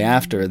of the day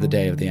after the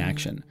day of the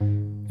action,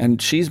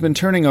 and she's been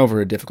turning over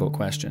a difficult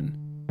question.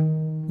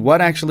 What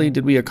actually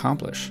did we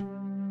accomplish?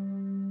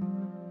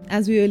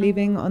 As we were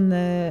leaving on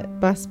the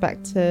bus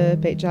back to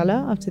Beit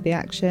Jala after the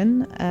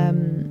action,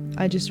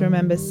 I just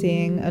remember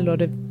seeing a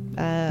lot of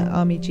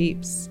army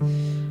jeeps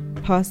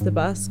pass the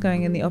bus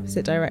going in the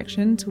opposite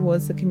direction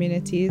towards the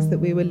communities that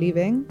we were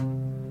leaving.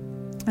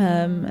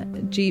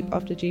 Jeep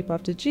after jeep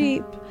after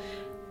jeep,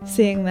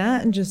 seeing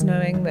that and just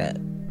knowing that,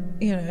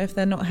 you know, if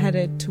they're not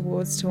headed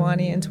towards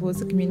Tawani and towards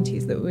the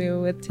communities that we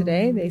were with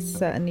today, they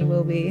certainly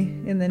will be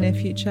in the near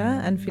future,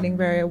 and feeling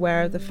very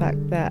aware of the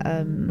fact that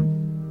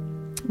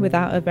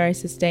without a very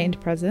sustained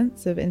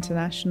presence of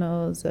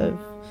internationals,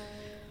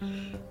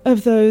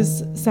 of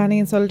those standing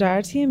in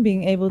solidarity and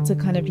being able to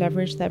kind of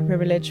leverage their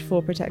privilege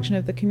for protection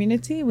of the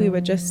community, we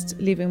were just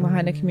leaving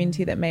behind a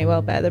community that may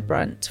well bear the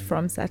brunt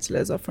from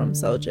settlers or from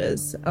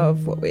soldiers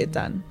of what we had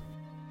done.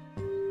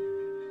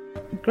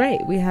 Great,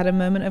 we had a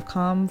moment of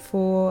calm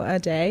for a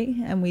day,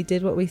 and we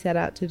did what we set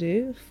out to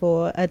do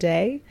for a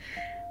day.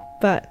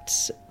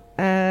 But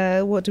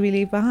what do we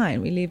leave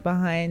behind? We leave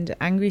behind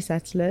angry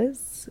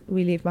settlers.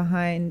 We leave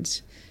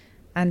behind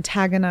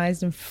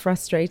antagonized and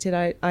frustrated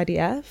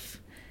IDF.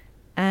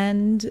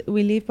 And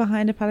we leave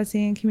behind a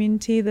Palestinian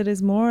community that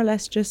is more or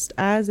less just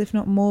as, if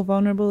not more,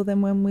 vulnerable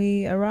than when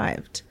we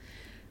arrived.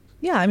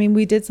 Yeah, I mean,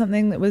 we did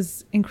something that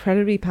was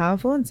incredibly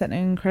powerful and sent an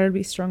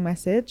incredibly strong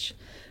message.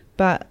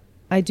 But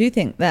I do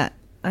think that,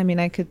 I mean,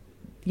 I could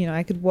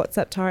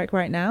WhatsApp Tarek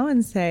right now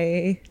and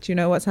say, do you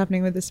know what's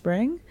happening with the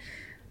spring?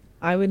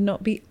 I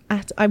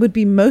would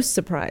be most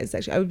surprised,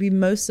 actually. I would be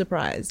most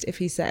surprised if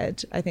he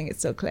said, I think it's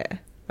still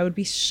clear. I would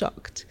be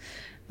shocked.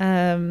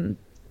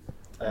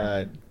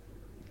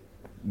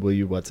 Will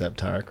you WhatsApp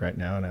Tarek right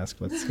now and ask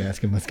him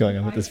what's going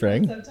on with the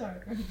spring? WhatsApp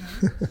Tarek right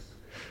now.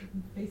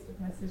 Facebook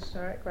message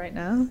Tarek right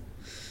now.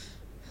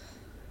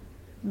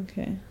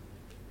 Okay.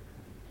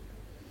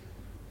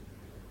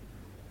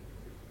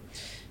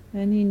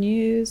 Any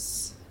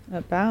news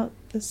about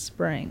the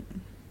spring?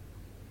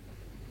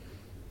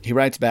 He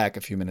writes back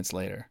a few minutes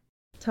later.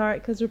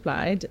 Tarek has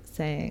replied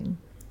saying,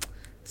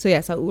 so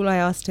all I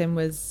asked him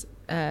was,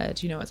 do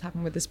you know what's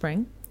happened with the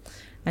spring?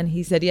 And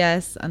he said,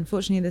 yes,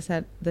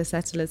 unfortunately the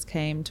settlers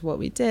came to what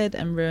we did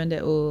and ruined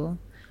it all.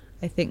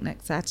 I think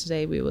next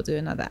Saturday we will do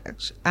another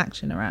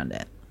action around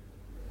it.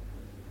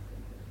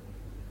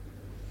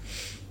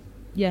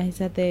 Yeah, he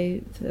said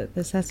the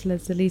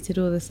settlers deleted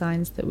all the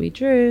signs that we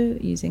drew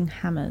using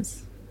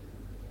hammers.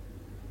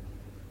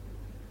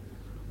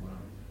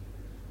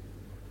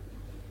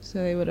 So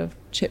they would have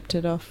chipped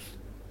it off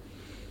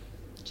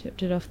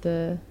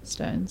the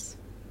stones.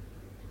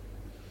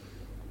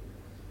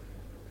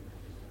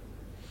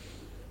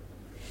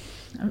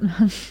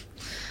 I'm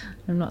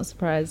not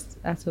surprised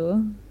at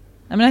all.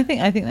 I mean, I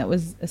think that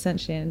was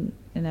essentially an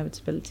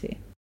inevitability.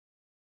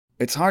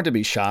 It's hard to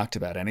be shocked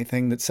about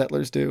anything that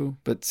settlers do,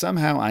 but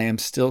somehow I am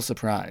still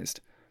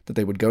surprised that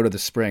they would go to the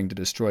spring to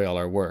destroy all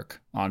our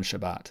work on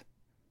Shabbat.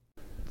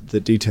 The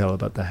detail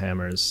about the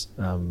hammers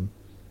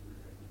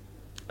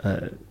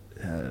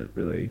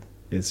really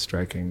is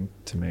striking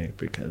to me,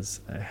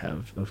 because I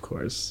have, of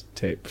course,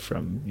 tape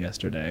from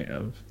yesterday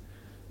of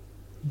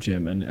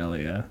Jim and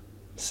Elia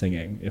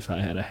singing "If I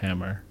Had a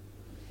Hammer,"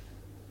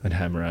 I'd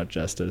hammer out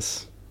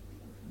justice,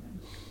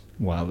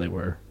 while they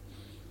were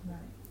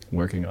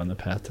working on the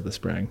path to the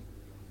spring.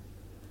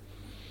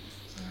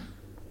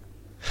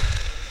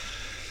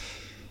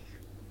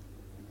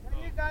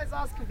 Can you guys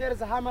ask if there is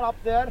a hammer up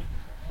there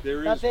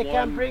There that is they one.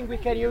 can bring? We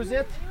can use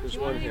it. There's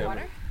one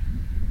hammer.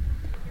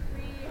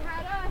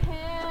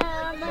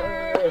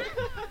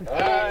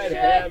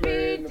 Should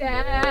be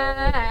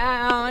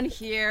down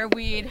here.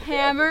 We'd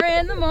hammer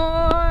in the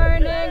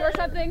morning or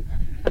something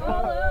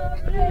all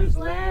over this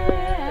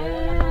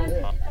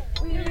land.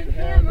 We'd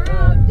hammer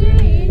out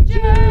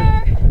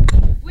danger.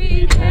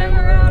 We'd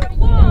hammer out a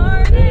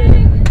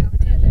warning.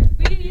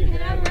 We'd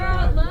hammer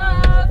out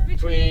love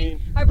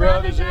between our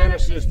brothers and our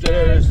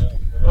sisters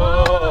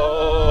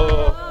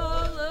all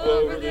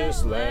over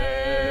this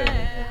land.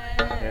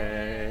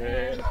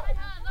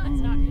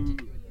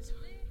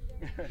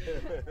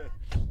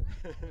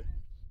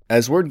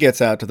 As word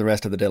gets out to the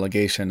rest of the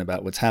delegation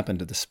about what's happened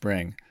to the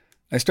spring,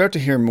 I start to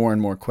hear more and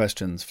more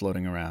questions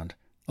floating around.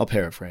 I'll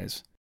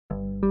paraphrase.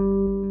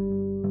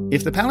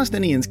 If the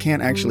Palestinians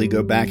can't actually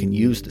go back and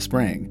use the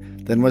spring,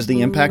 then was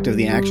the impact of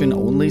the action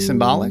only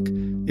symbolic?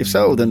 If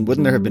so, then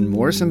wouldn't there have been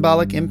more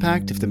symbolic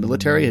impact if the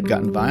military had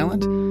gotten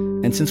violent?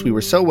 And since we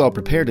were so well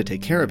prepared to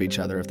take care of each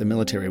other if the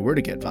military were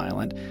to get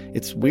violent,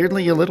 it's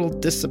weirdly a little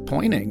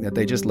disappointing that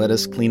they just let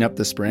us clean up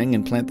the spring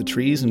and plant the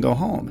trees and go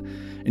home.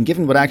 And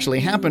given what actually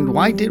happened,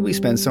 why did we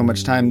spend so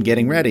much time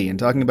getting ready and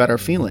talking about our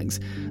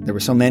feelings? There were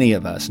so many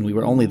of us, and we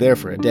were only there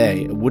for a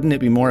day. Wouldn't it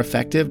be more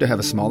effective to have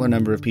a smaller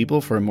number of people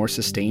for a more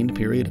sustained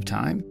period of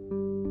time?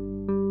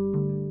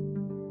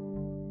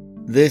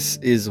 This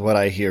is what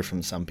I hear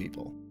from some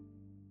people.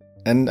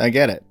 And I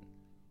get it.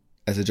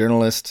 As a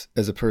journalist,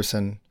 as a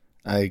person,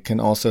 I can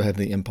also have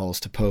the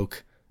impulse to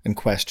poke and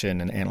question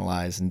and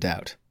analyze and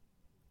doubt.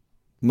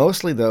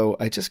 Mostly, though,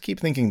 I just keep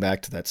thinking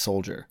back to that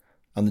soldier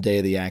on the day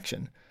of the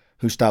action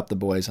who stopped the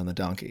boys on the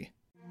donkey.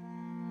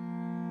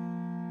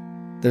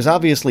 There's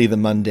obviously the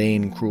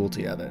mundane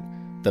cruelty of it,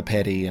 the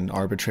petty and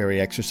arbitrary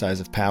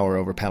exercise of power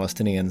over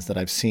Palestinians that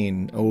I've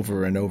seen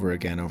over and over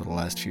again over the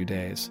last few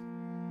days.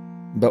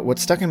 But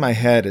what's stuck in my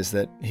head is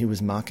that he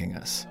was mocking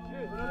us.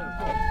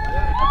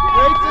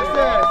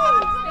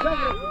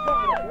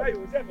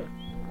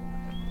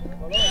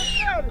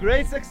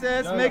 Great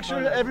success. Make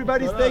sure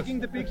everybody's taking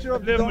the picture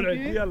of the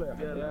donkey.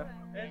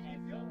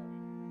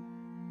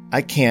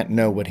 I can't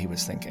know what he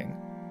was thinking.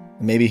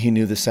 Maybe he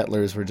knew the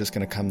settlers were just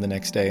going to come the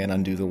next day and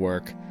undo the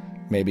work.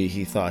 Maybe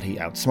he thought he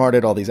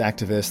outsmarted all these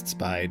activists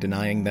by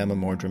denying them a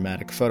more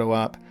dramatic photo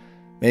op.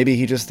 Maybe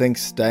he just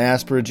thinks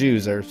diaspora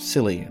Jews are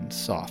silly and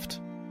soft.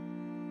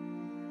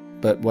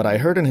 But what I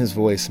heard in his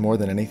voice more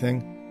than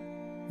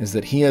anything is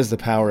that he has the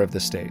power of the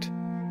state,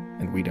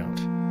 and we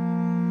don't.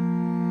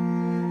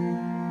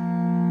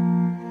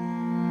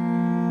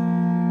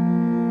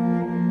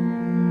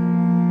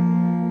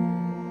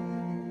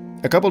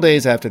 A couple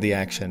days after the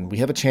action, we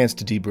have a chance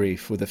to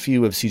debrief with a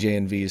few of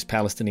CJNV's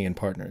Palestinian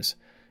partners,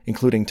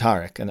 including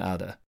Tarek and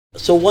Ada.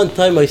 So one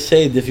time I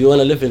said, if you want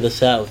to live in the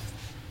South,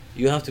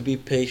 you have to be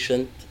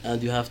patient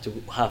and you have to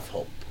have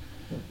hope.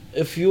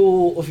 If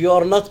you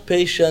are not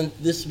patient,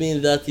 this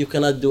means that you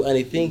cannot do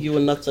anything, you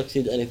will not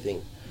succeed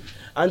anything.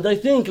 And I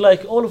think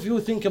like all of you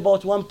think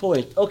about one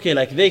point. Okay,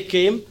 like they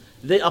came,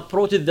 they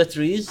uprooted the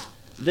trees,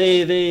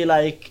 they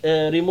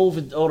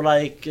removed or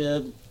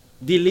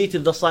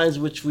deleted the signs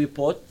which we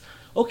put.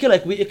 Okay,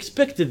 like we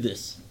expected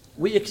this,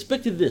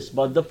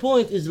 but the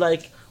point is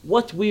like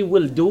what we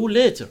will do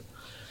later.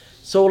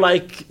 So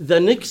like the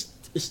next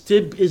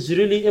step is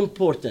really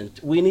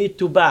important. We need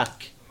to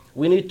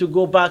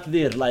go back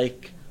there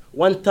like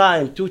one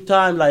time, two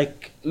time,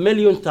 like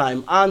million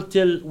time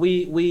until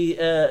we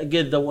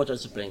get the water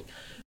spring.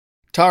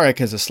 Tarek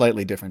has a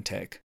slightly different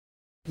take.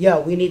 Yeah,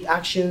 we need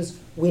actions,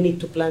 we need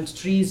to plant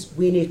trees,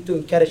 we need to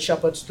encourage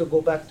shepherds to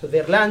go back to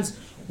their lands.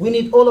 We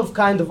need all of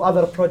kind of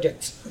other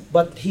projects,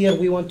 but here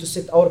we want to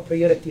set our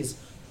priorities.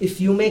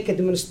 If you make a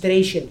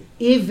demonstration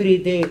every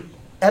day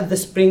at the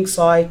spring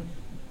site,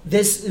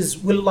 this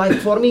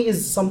for me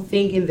is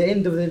something in the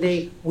end of the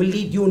day will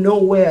lead you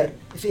nowhere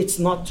if it's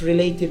not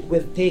related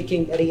with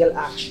taking a real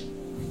action.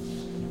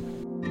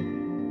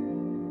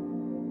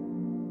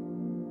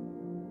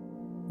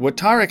 What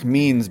Tarek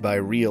means by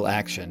real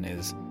action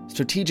is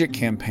strategic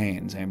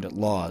campaigns aimed at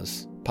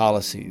laws,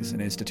 policies,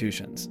 and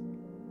institutions.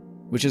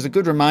 Which is a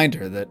good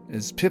reminder that,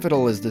 as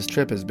pivotal as this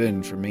trip has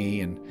been for me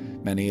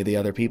and many of the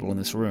other people in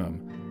this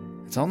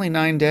room, it's only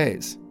 9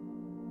 days.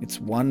 It's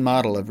one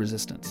model of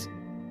resistance.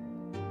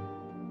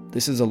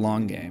 This is a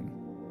long game.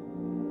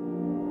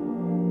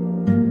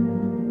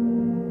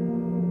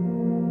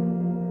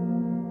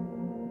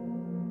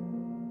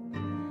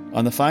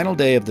 On the final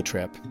day of the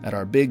trip, at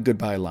our big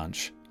goodbye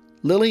lunch,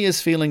 Lily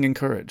is feeling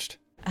encouraged.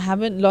 I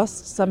haven't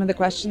lost some of the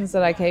questions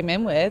that I came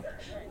in with,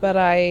 but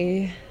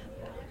I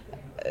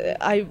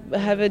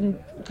have a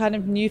kind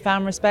of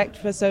newfound respect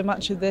for so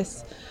much of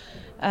this,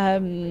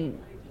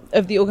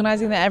 of the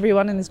organising that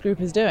everyone in this group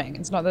is doing.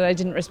 It's not that I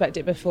didn't respect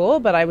it before,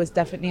 but I was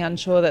definitely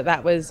unsure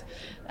that was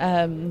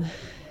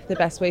the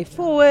best way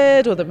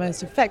forward or the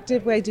most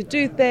effective way to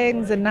do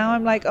things. And now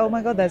I'm like, oh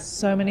my God, there's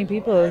so many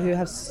people who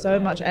have so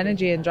much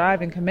energy and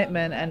drive and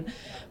commitment and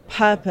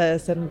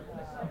purpose and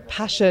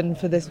passion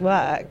for this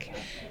work.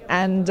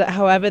 And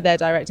however they're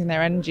directing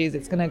their energies,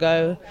 it's going to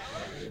go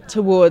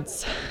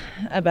towards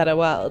a better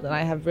world, and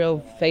I have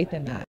real faith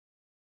in that.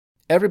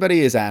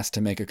 Everybody is asked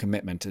to make a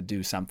commitment to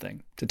do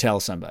something, to tell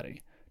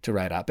somebody, to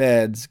write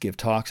op-eds, give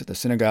talks at the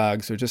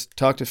synagogues, or just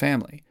talk to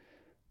family.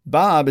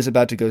 Bob is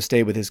about to go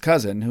stay with his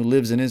cousin who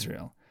lives in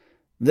Israel.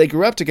 They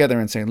grew up together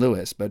in St.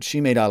 Louis, but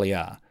she made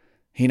Aliyah.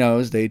 He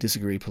knows they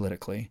disagree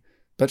politically,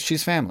 but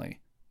she's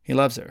family. He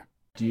loves her.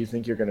 Do you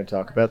think you're going to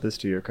talk about this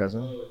to your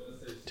cousin?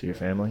 To your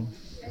family?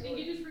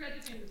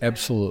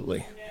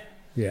 Absolutely.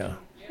 Yeah.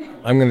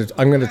 I'm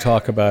going to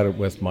talk about it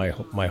with my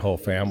whole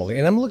family,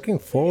 and I'm looking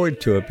forward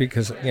to it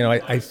because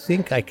I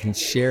think I can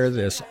share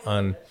this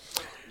on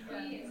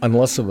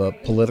less of a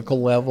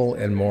political level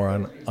and more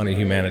on a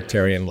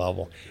humanitarian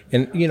level.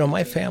 And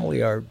my family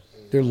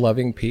they're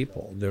loving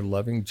people, they're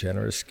loving,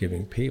 generous,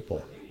 giving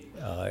people,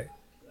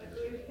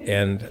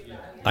 and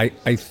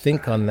I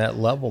think on that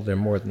level they're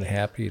more than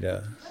happy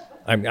to.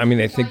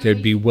 I think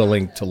they'd be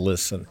willing to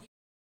listen.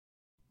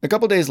 A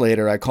couple days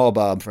later, I call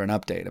Bob for an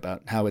update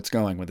about how it's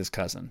going with his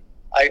cousin.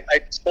 I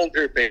told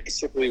her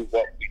basically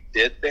what we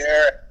did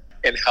there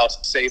and how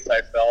safe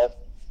I felt.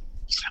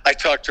 I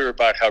talked to her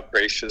about how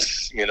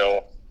gracious,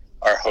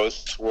 our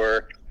hosts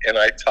were. And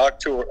I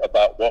talked to her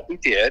about what we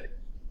did,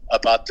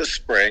 about the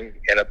spring,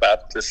 and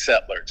about the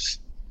settlers,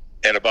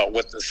 and about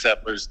what the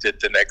settlers did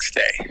the next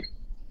day,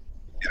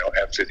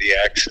 after the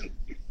action.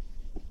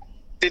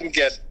 Didn't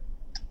get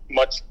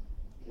much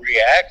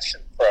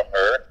reaction from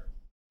her.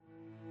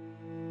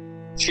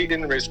 She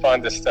didn't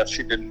respond to stuff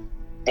she didn't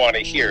want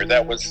to hear.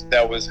 That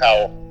was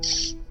how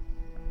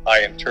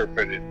I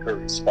interpreted her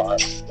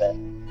response,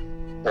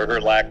 or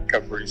her lack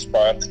of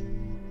response.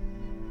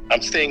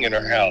 I'm staying in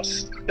her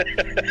house.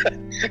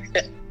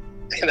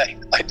 And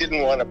I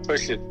didn't want to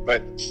push it,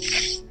 but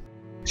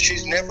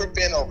she's never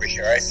been over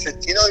here. I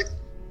said,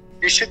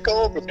 you should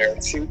go over there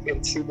and see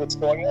what's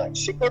going on.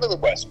 You should go to the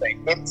West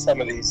Bank, go to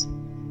some of these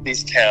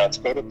towns,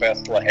 go to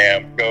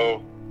Bethlehem,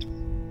 go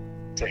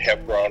to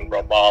Hebron,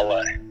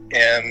 Ramallah.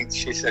 And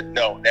she said,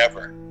 no,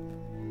 never.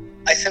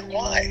 I said,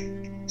 why?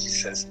 She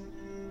says,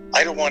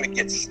 I don't want to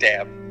get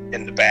stabbed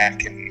in the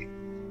back, and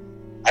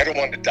I don't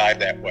want to die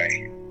that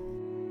way.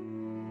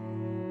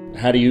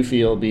 How do you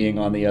feel being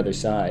on the other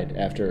side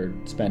after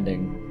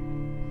spending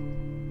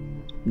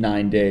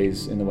 9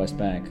 days in the West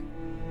Bank?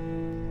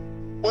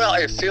 Well,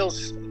 it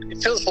feels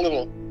a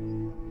little,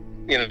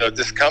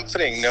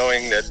 discomforting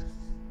knowing that,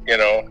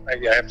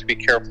 I have to be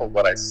careful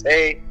what I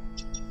say.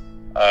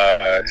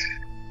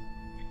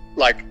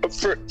 Like,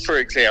 for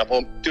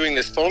example, doing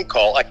this phone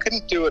call, I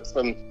couldn't do it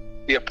from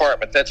the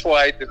apartment. That's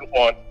why I didn't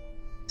want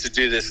to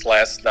do this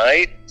last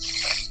night,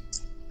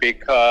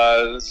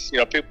 because,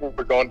 people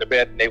were going to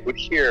bed and they would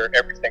hear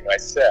everything I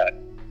said.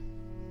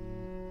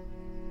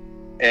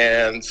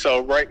 And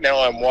so right now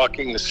I'm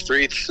walking the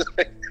streets,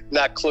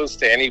 not close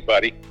to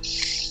anybody.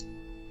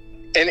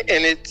 And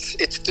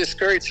it's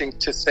discouraging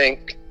to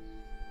think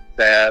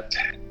that,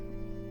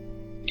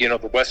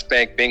 the West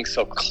Bank being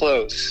so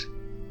close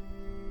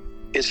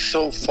is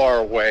so far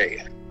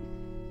away,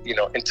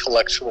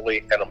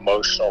 intellectually and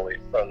emotionally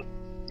from,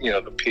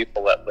 the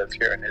people that live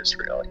here in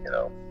Israel,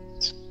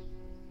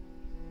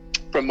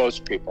 From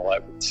most people, I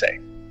would say.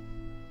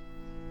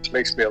 It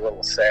makes me a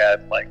little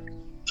sad, like,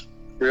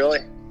 really?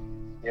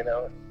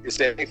 Is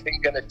anything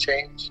going to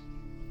change?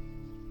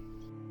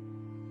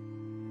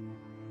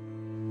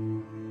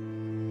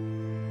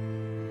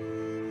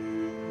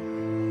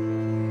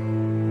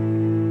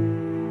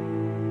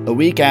 A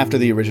week after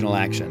the original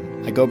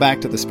action, I go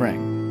back to the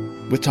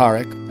spring with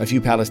Tariq, a few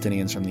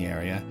Palestinians from the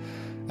area,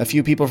 a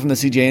few people from the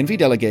CJNV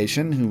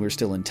delegation who were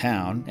still in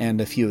town,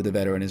 and a few of the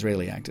veteran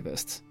Israeli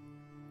activists.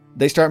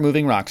 They start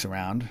moving rocks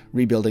around,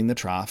 rebuilding the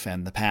trough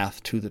and the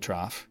path to the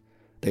trough.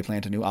 They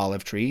plant a new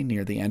olive tree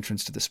near the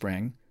entrance to the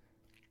spring.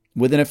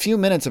 Within a few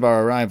minutes of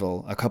our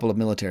arrival, a couple of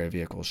military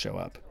vehicles show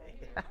up.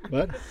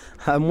 What?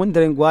 I'm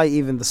wondering why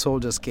even the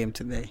soldiers came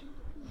today.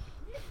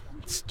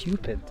 It's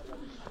stupid.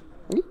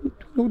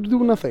 We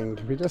do nothing.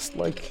 We just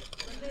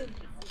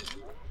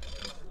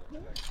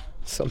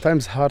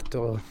sometimes hard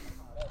to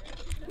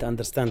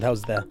understand how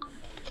the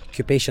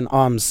occupation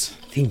arms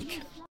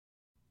think.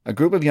 A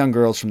group of young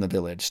girls from the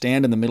village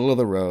stand in the middle of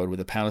the road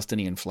with a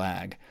Palestinian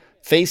flag,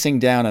 facing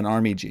down an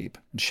army jeep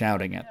and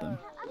shouting at them.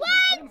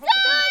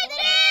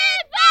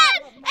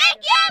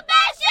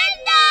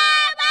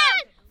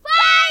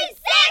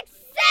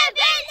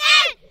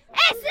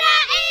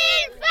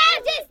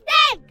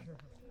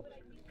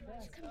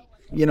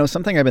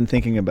 Something I've been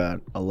thinking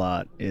about a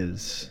lot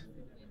is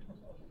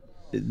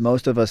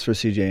most of us for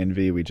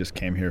CJNV, we just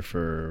came here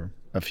for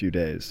a few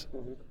days.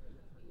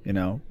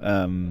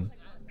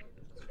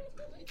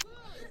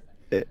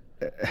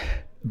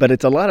 But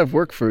it's a lot of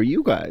work for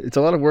you guys. It's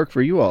a lot of work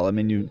for you all. I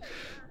mean,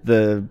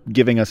 the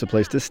giving us a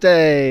place to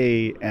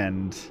stay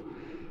and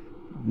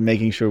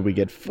making sure we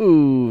get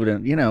food,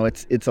 and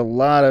it's a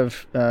lot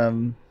of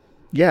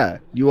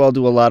you all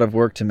do a lot of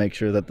work to make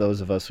sure that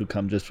those of us who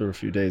come just for a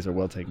few days are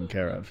well taken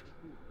care of.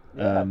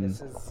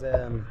 This is,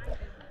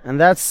 and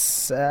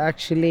that's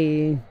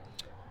actually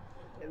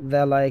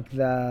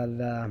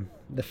the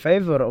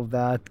favor of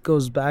that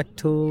goes back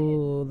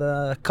to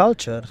the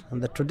culture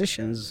and the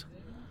traditions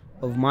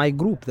of my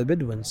group, the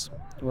Bedouins.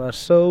 We are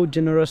so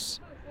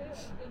generous.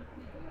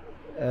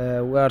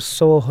 We are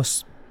so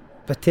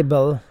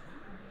hospitable,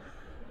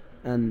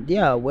 and we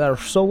are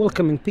so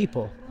welcoming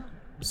people.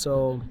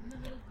 So,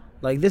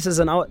 this is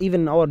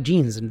even our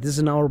genes, and this is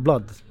in our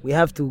blood. We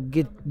have to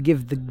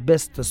give the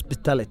best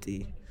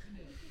hospitality.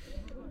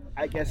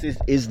 I guess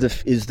is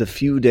the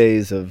few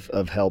days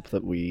of help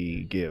that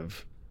we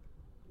give,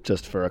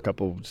 just for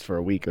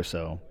a week or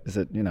so. Is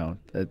it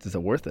is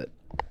it worth it?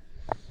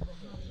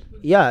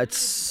 Yeah,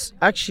 it's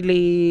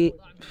actually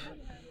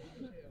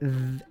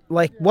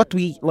what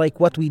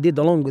we did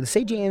along with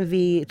the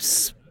CJNV.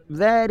 It's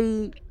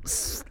very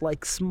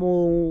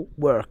small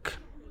work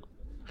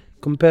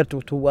compared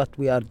to what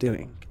we are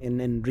doing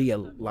in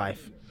real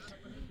life.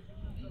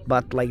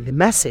 But the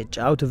message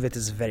out of it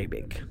is very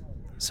big.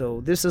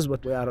 So this is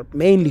what we are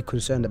mainly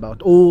concerned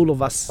about. All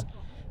of us,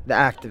 the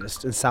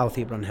activists in South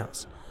Hebron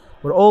Hills,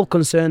 we're all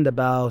concerned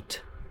about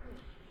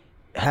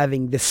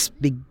having this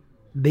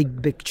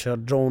big picture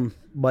drawn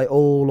by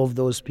all of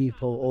those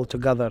people all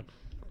together,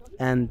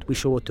 and we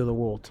show it to the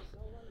world.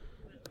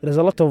 There's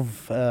a lot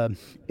of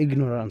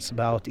ignorance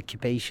about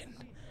occupation.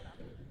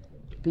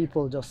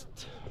 People just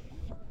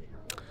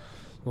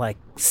like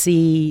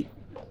see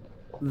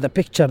the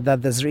picture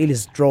that the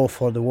Israelis draw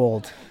for the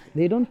world.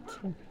 They don't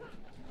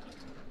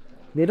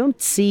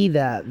see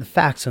the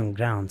facts on the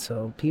ground.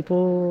 So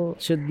people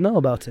should know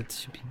about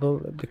it.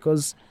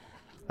 Because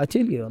I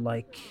tell you,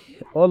 like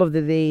all of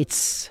the day,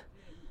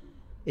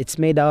 it's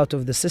made out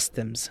of the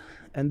systems,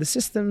 and the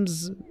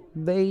systems,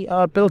 they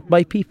are built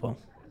by people.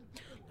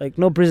 Like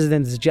no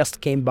president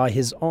just came by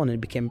his own and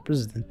became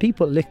president.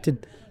 People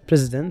elected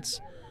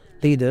presidents,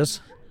 leaders,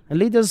 and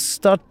leaders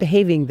start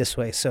behaving this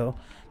way. So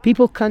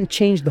people can't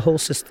change the whole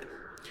system.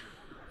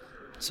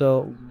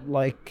 So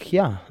like,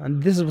 yeah,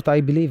 and this is what I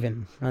believe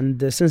in.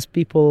 And since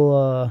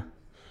people,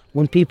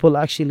 when people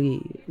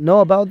actually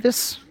know about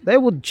this, they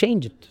would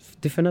change it,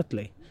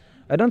 definitely.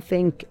 I don't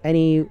think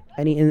any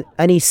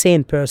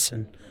sane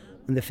person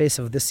on the face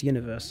of this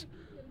universe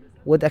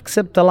would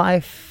accept a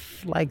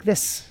life like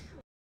this.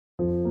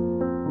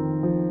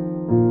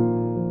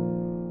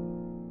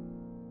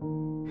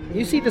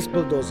 You see this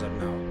bulldozer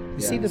now.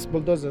 You see this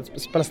bulldozer,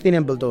 it's a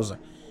Palestinian bulldozer.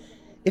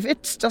 If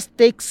it just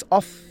takes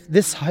off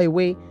this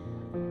highway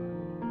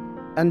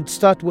and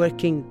start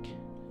working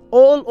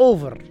all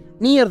over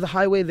near the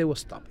highway, they will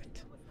stop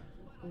it.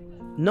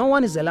 No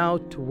one is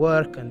allowed to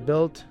work and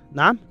build.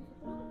 Naam?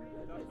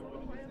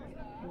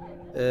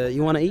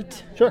 You want to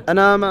eat? Sure.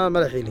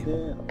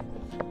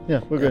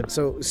 Yeah, we're good.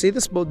 So see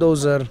this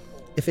bulldozer,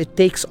 if it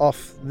takes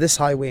off this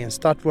highway and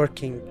start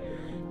working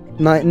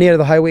near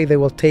the highway, they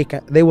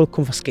will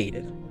confiscate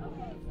it.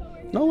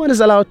 No one is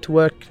allowed to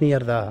work near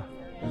the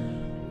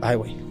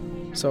highway.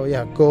 So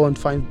yeah, go and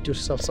find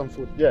yourself some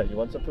food. Yeah, you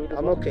want some food?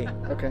 I'm okay.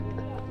 Okay.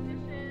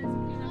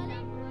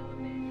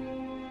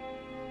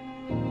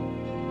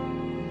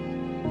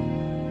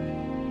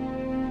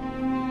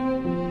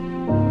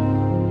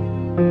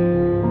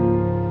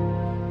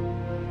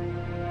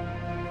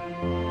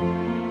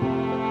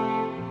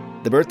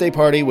 The Birthday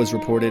Party was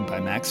reported by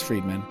Max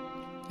Friedman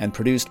and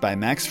produced by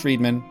Max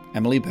Friedman,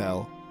 Emily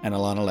Bell, and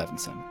Alana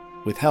Levinson,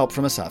 with help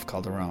from Asaf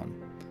Calderon.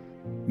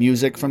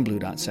 Music from Blue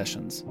Dot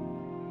Sessions.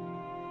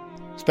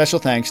 Special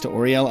thanks to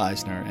Oriel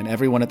Eisner and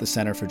everyone at the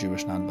Center for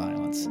Jewish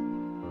Nonviolence.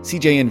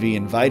 CJNV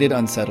invited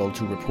Unsettled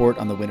to report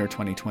on the Winter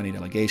 2020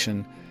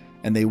 delegation,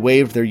 and they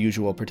waived their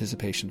usual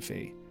participation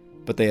fee,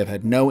 but they have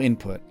had no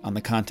input on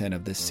the content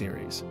of this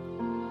series.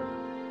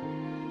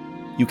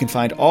 You can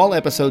find all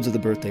episodes of The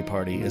Birthday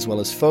Party, as well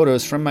as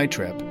photos from my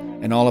trip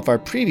and all of our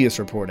previous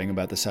reporting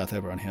about the South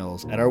Hebron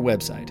Hills at our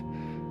website,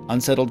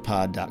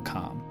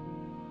 unsettledpod.com.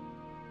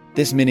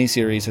 This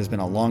mini-series has been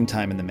a long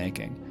time in the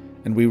making,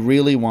 and we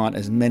really want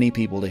as many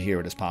people to hear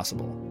it as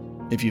possible.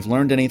 If you've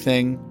learned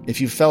anything, if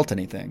you've felt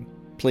anything,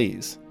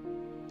 please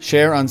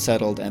share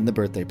Unsettled and The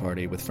Birthday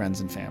Party with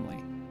friends and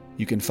family.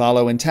 You can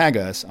follow and tag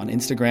us on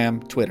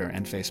Instagram, Twitter,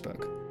 and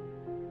Facebook.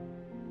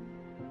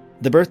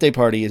 The Birthday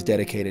Party is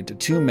dedicated to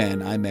two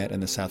men I met in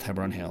the South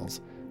Hebron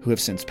Hills who have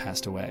since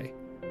passed away,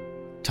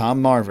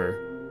 Tom Marver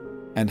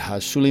and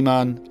Haj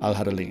Suleiman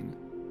Al-Hadalin.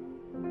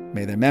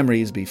 May their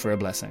memories be for a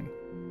blessing.